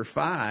chapter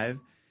 5,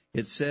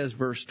 it says,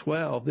 verse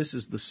 12, this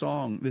is the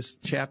song, this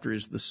chapter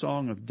is the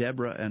song of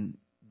Deborah and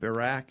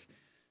Barak.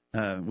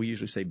 We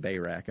usually say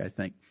Barak, I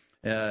think.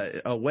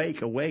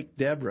 Awake, awake,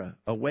 Deborah.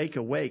 Awake,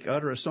 awake,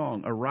 utter a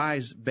song.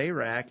 Arise,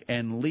 Barak,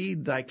 and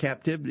lead thy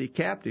captivity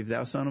captive,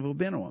 thou son of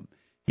Abinoam.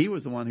 He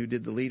was the one who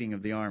did the leading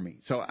of the army.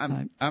 So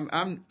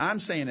I'm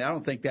saying that I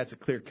don't think that's a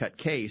clear-cut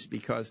case,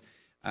 because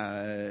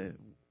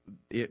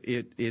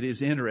it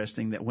is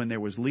interesting that when there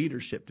was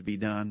leadership to be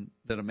done,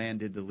 that a man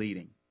did the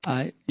leading.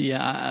 I see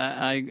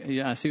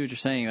what you're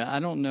saying. I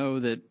don't know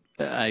that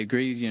I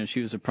agree. You know,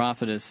 she was a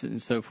prophetess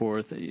and so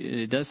forth.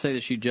 It does say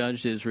that she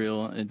judged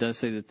Israel. It does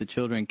say that the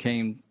children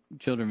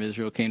of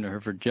Israel came to her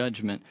for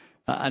judgment.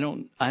 I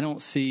don't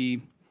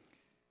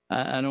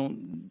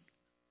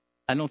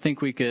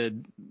think we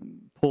could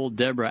pull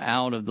Deborah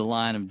out of the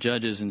line of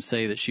judges and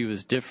say that she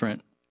was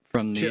different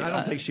from the. I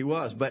don't think she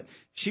was, but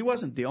she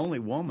wasn't the only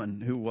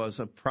woman who was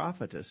a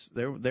prophetess.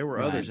 There were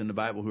others in the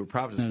Bible who were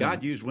prophetess.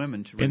 God used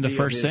women to reveal in the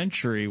first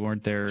century,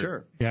 weren't there?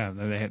 Sure. Yeah,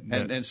 they had,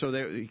 and so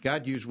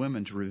God used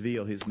women to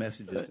reveal his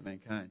messages to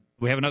mankind.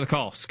 We have another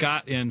call.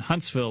 Scott in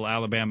Huntsville,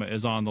 Alabama,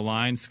 is on the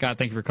line. Scott,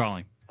 thank you for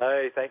calling.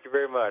 Hey, thank you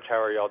very much.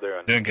 How are y'all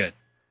doing? Doing good.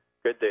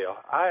 Good deal.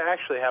 I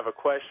actually have a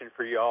question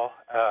for y'all.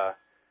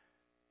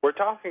 We're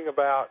talking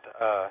about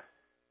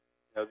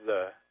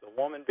the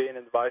woman being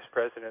in the vice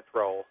president's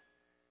role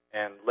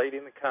and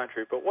leading the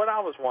country, but what I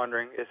was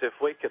wondering is if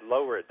we could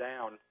lower it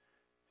down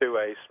to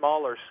a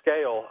smaller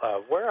scale.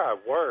 Where I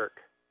work,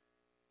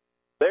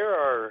 there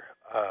are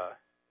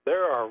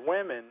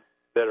women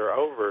that are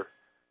over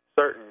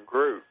certain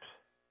groups,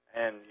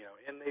 and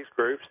in these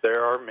groups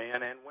there are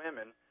men and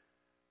women.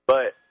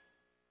 But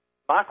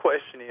my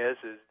question is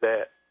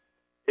that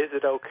is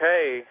it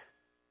okay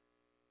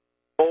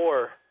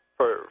for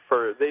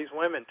these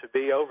women to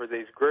be over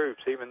these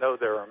groups, even though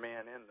there are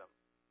men in them?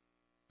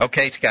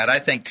 Okay, Scott, I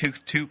think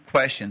two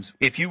questions.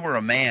 If you were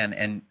a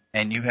man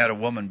and you had a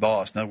woman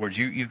boss, in other words,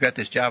 you've got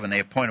this job and they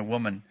appoint a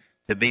woman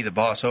to be the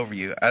boss over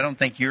you, I don't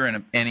think you're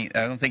in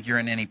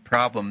any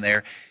problem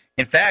there.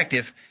 In fact,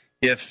 if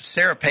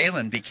Sarah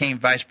Palin became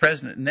vice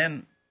president and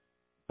then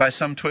by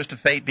some twist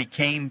of fate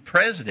became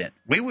president,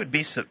 we would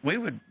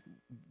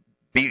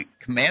be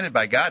commanded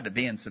by God to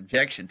be in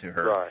subjection to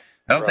her. Right.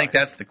 I don't think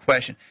that's the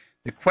question.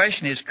 The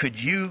question is, could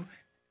you,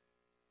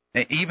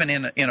 even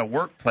in a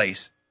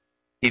workplace,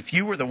 if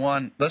you were the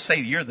one, let's say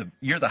you're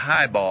the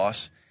high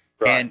boss,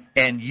 right,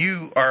 and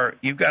you've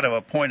got to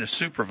appoint a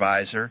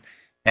supervisor,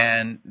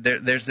 and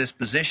there's this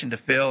position to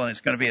fill, and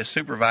it's going to be a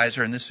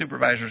supervisor, and this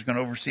supervisor is going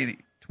to oversee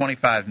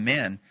 25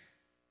 men.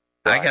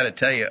 Right. I got to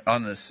tell you,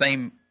 on the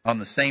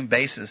same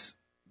basis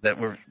that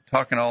we're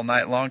talking all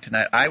night long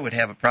tonight, I would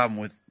have a problem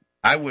with.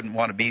 I wouldn't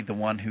want to be the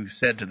one who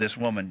said to this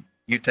woman,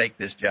 "You take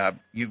this job.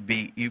 You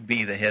be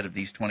the head of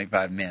these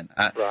 25 men."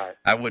 Right.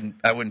 I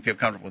wouldn't feel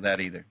comfortable with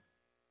that either.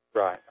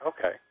 Right.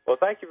 Okay. Well,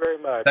 thank you very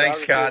much. Thanks,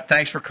 Scott.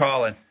 Thanks for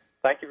calling.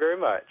 Thank you very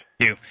much.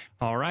 Thank you.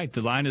 All right,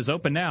 the line is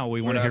open now.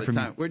 We want to hear from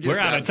you. We're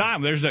out of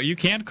time. You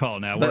can't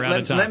call now. We're out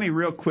of time. Let me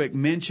real quick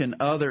mention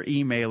other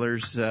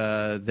emailers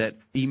that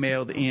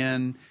emailed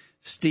in.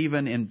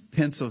 Stephen in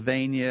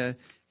Pennsylvania,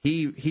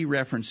 he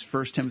referenced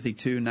 1 Timothy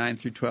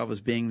 2:9-12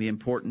 as being the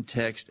important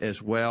text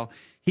as well.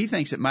 He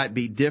thinks it might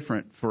be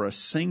different for a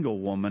single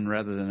woman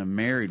rather than a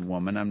married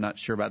woman. I'm not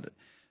sure about it.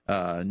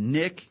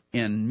 Nick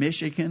in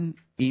Michigan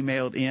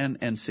emailed in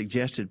and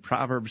suggested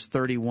Proverbs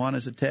 31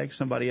 as a text.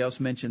 Somebody else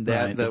mentioned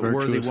that, right, the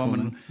worthy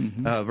woman,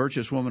 mm-hmm.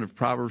 Virtuous woman of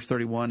Proverbs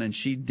 31, and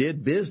she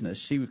did business.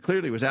 She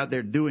clearly was out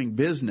there doing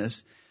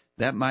business.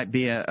 That might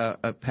be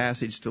a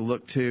passage to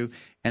look to.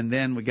 And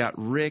then we got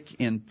Rick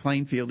in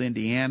Plainfield,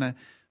 Indiana,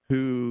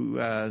 who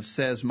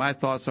says, my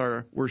thoughts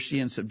are, were she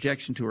in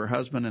subjection to her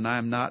husband and I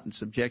am not in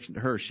subjection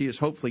to her. She is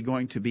hopefully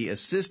going to be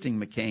assisting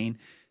McCain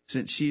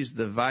since she's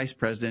the vice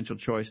presidential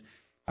choice.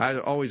 I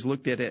always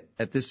looked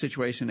at this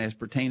situation as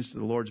pertains to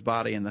the Lord's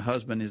body, and the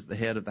husband is the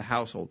head of the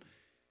household.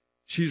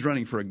 She's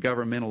running for a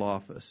governmental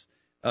office.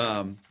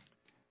 I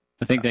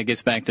think that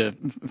gets back to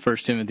 1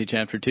 Timothy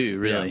chapter 2,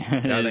 really.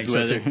 Yeah, I think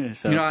so too.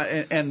 So. You know,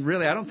 and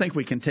really, I don't think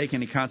we can take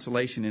any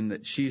consolation in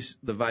that she's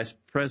the vice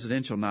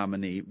presidential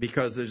nominee,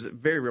 because there's a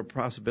very real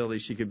possibility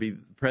she could be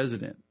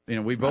president. You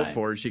know, we vote Right.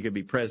 for her, she could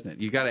be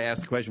president. You got to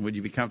ask the question, would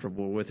you be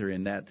comfortable with her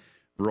in that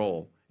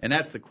role? And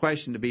that's the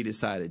question to be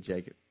decided,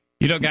 Jacob.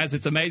 You know, guys,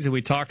 it's amazing.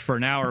 We talked for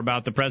an hour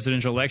about the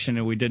presidential election,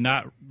 and we did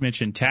not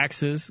mention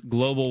taxes,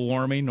 global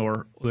warming,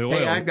 or the oil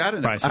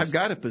prices. I've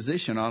got a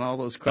position on all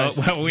those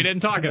questions. Well, we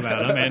didn't talk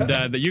about them,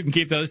 and you can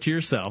keep those to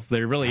yourself.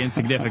 They're really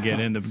insignificant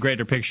in the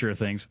greater picture of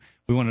things.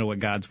 We want to know what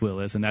God's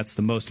will is, and that's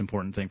the most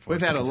important thing for us.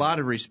 We've had a lot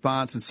of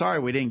response, and sorry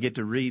we didn't get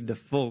to read the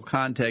full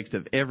context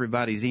of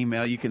everybody's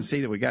email. You can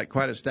see that we got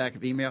quite a stack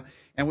of email,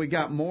 and we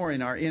got more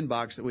in our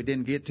inbox that we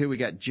didn't get to. We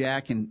got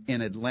Jack in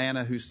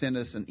Atlanta who sent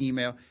us an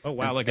email. Oh,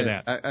 wow, look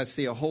at that. I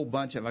see a whole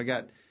bunch of them. I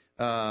got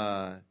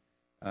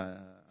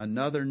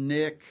another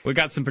Nick. We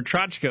got some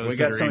Petrachkos. We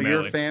got some emailing.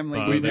 of your family.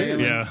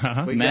 Yeah.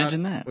 Uh-huh.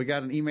 Imagine that. We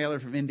got an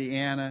emailer from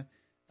Indiana.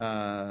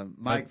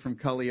 Mike from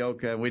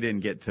Culleoka. We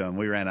didn't get to him.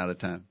 We ran out of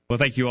time. Well,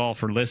 thank you all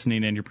for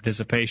listening and your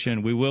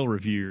participation. We will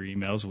review your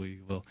emails. We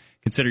will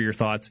consider your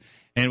thoughts.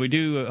 And we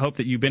do hope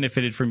that you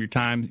benefited from your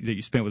time that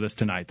you spent with us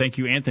tonight. Thank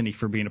you, Anthony,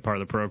 for being a part of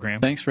the program.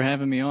 Thanks for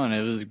having me on.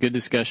 It was a good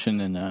discussion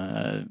and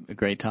a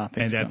great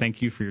topic. And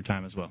thank you for your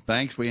time as well.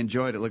 Thanks. We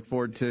enjoyed it. Look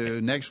forward to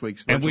next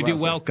week's. And we do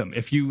welcome.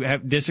 If you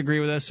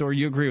disagree with us or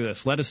you agree with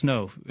us, let us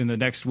know in the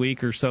next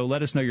week or so.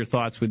 Let us know your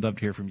thoughts. We'd love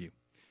to hear from you.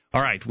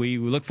 All right. We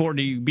look forward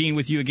to being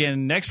with you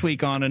again next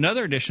week on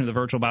another edition of the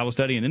Virtual Bible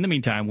Study. And in the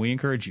meantime, we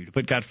encourage you to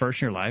put God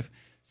first in your life,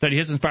 study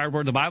His inspired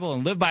word, the Bible,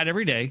 and live by it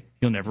every day.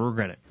 You'll never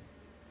regret it.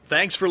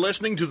 Thanks for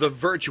listening to the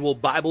Virtual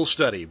Bible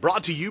Study,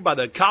 brought to you by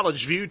the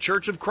College View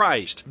Church of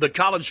Christ. The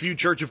College View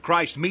Church of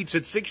Christ meets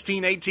at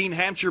 1618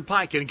 Hampshire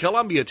Pike in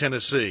Columbia,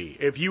 Tennessee.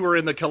 If you are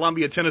in the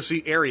Columbia,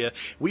 Tennessee area,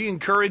 we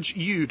encourage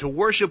you to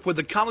worship with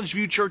the College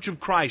View Church of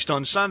Christ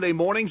on Sunday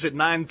mornings at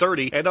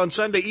 9:30 and on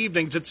Sunday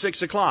evenings at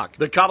 6 o'clock.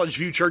 The College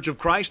View Church of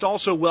Christ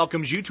also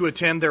welcomes you to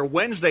attend their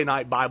Wednesday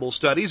night Bible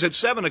studies at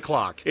 7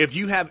 o'clock. If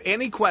you have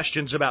any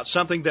questions about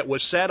something that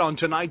was said on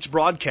tonight's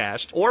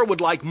broadcast or would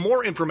like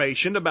more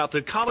information about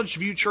the College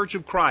View Church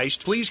of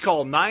Christ, please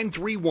call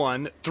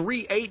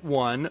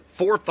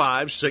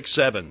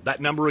 931-381-4567. That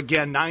number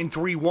again,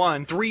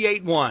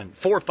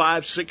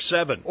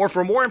 931-381-4567. Or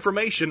for more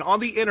information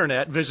on the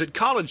internet, visit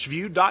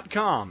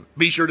collegeview.com.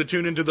 Be sure to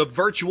tune into the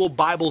Virtual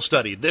Bible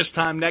Study this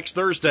time next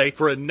Thursday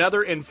for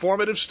another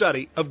informative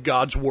study of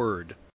God's Word.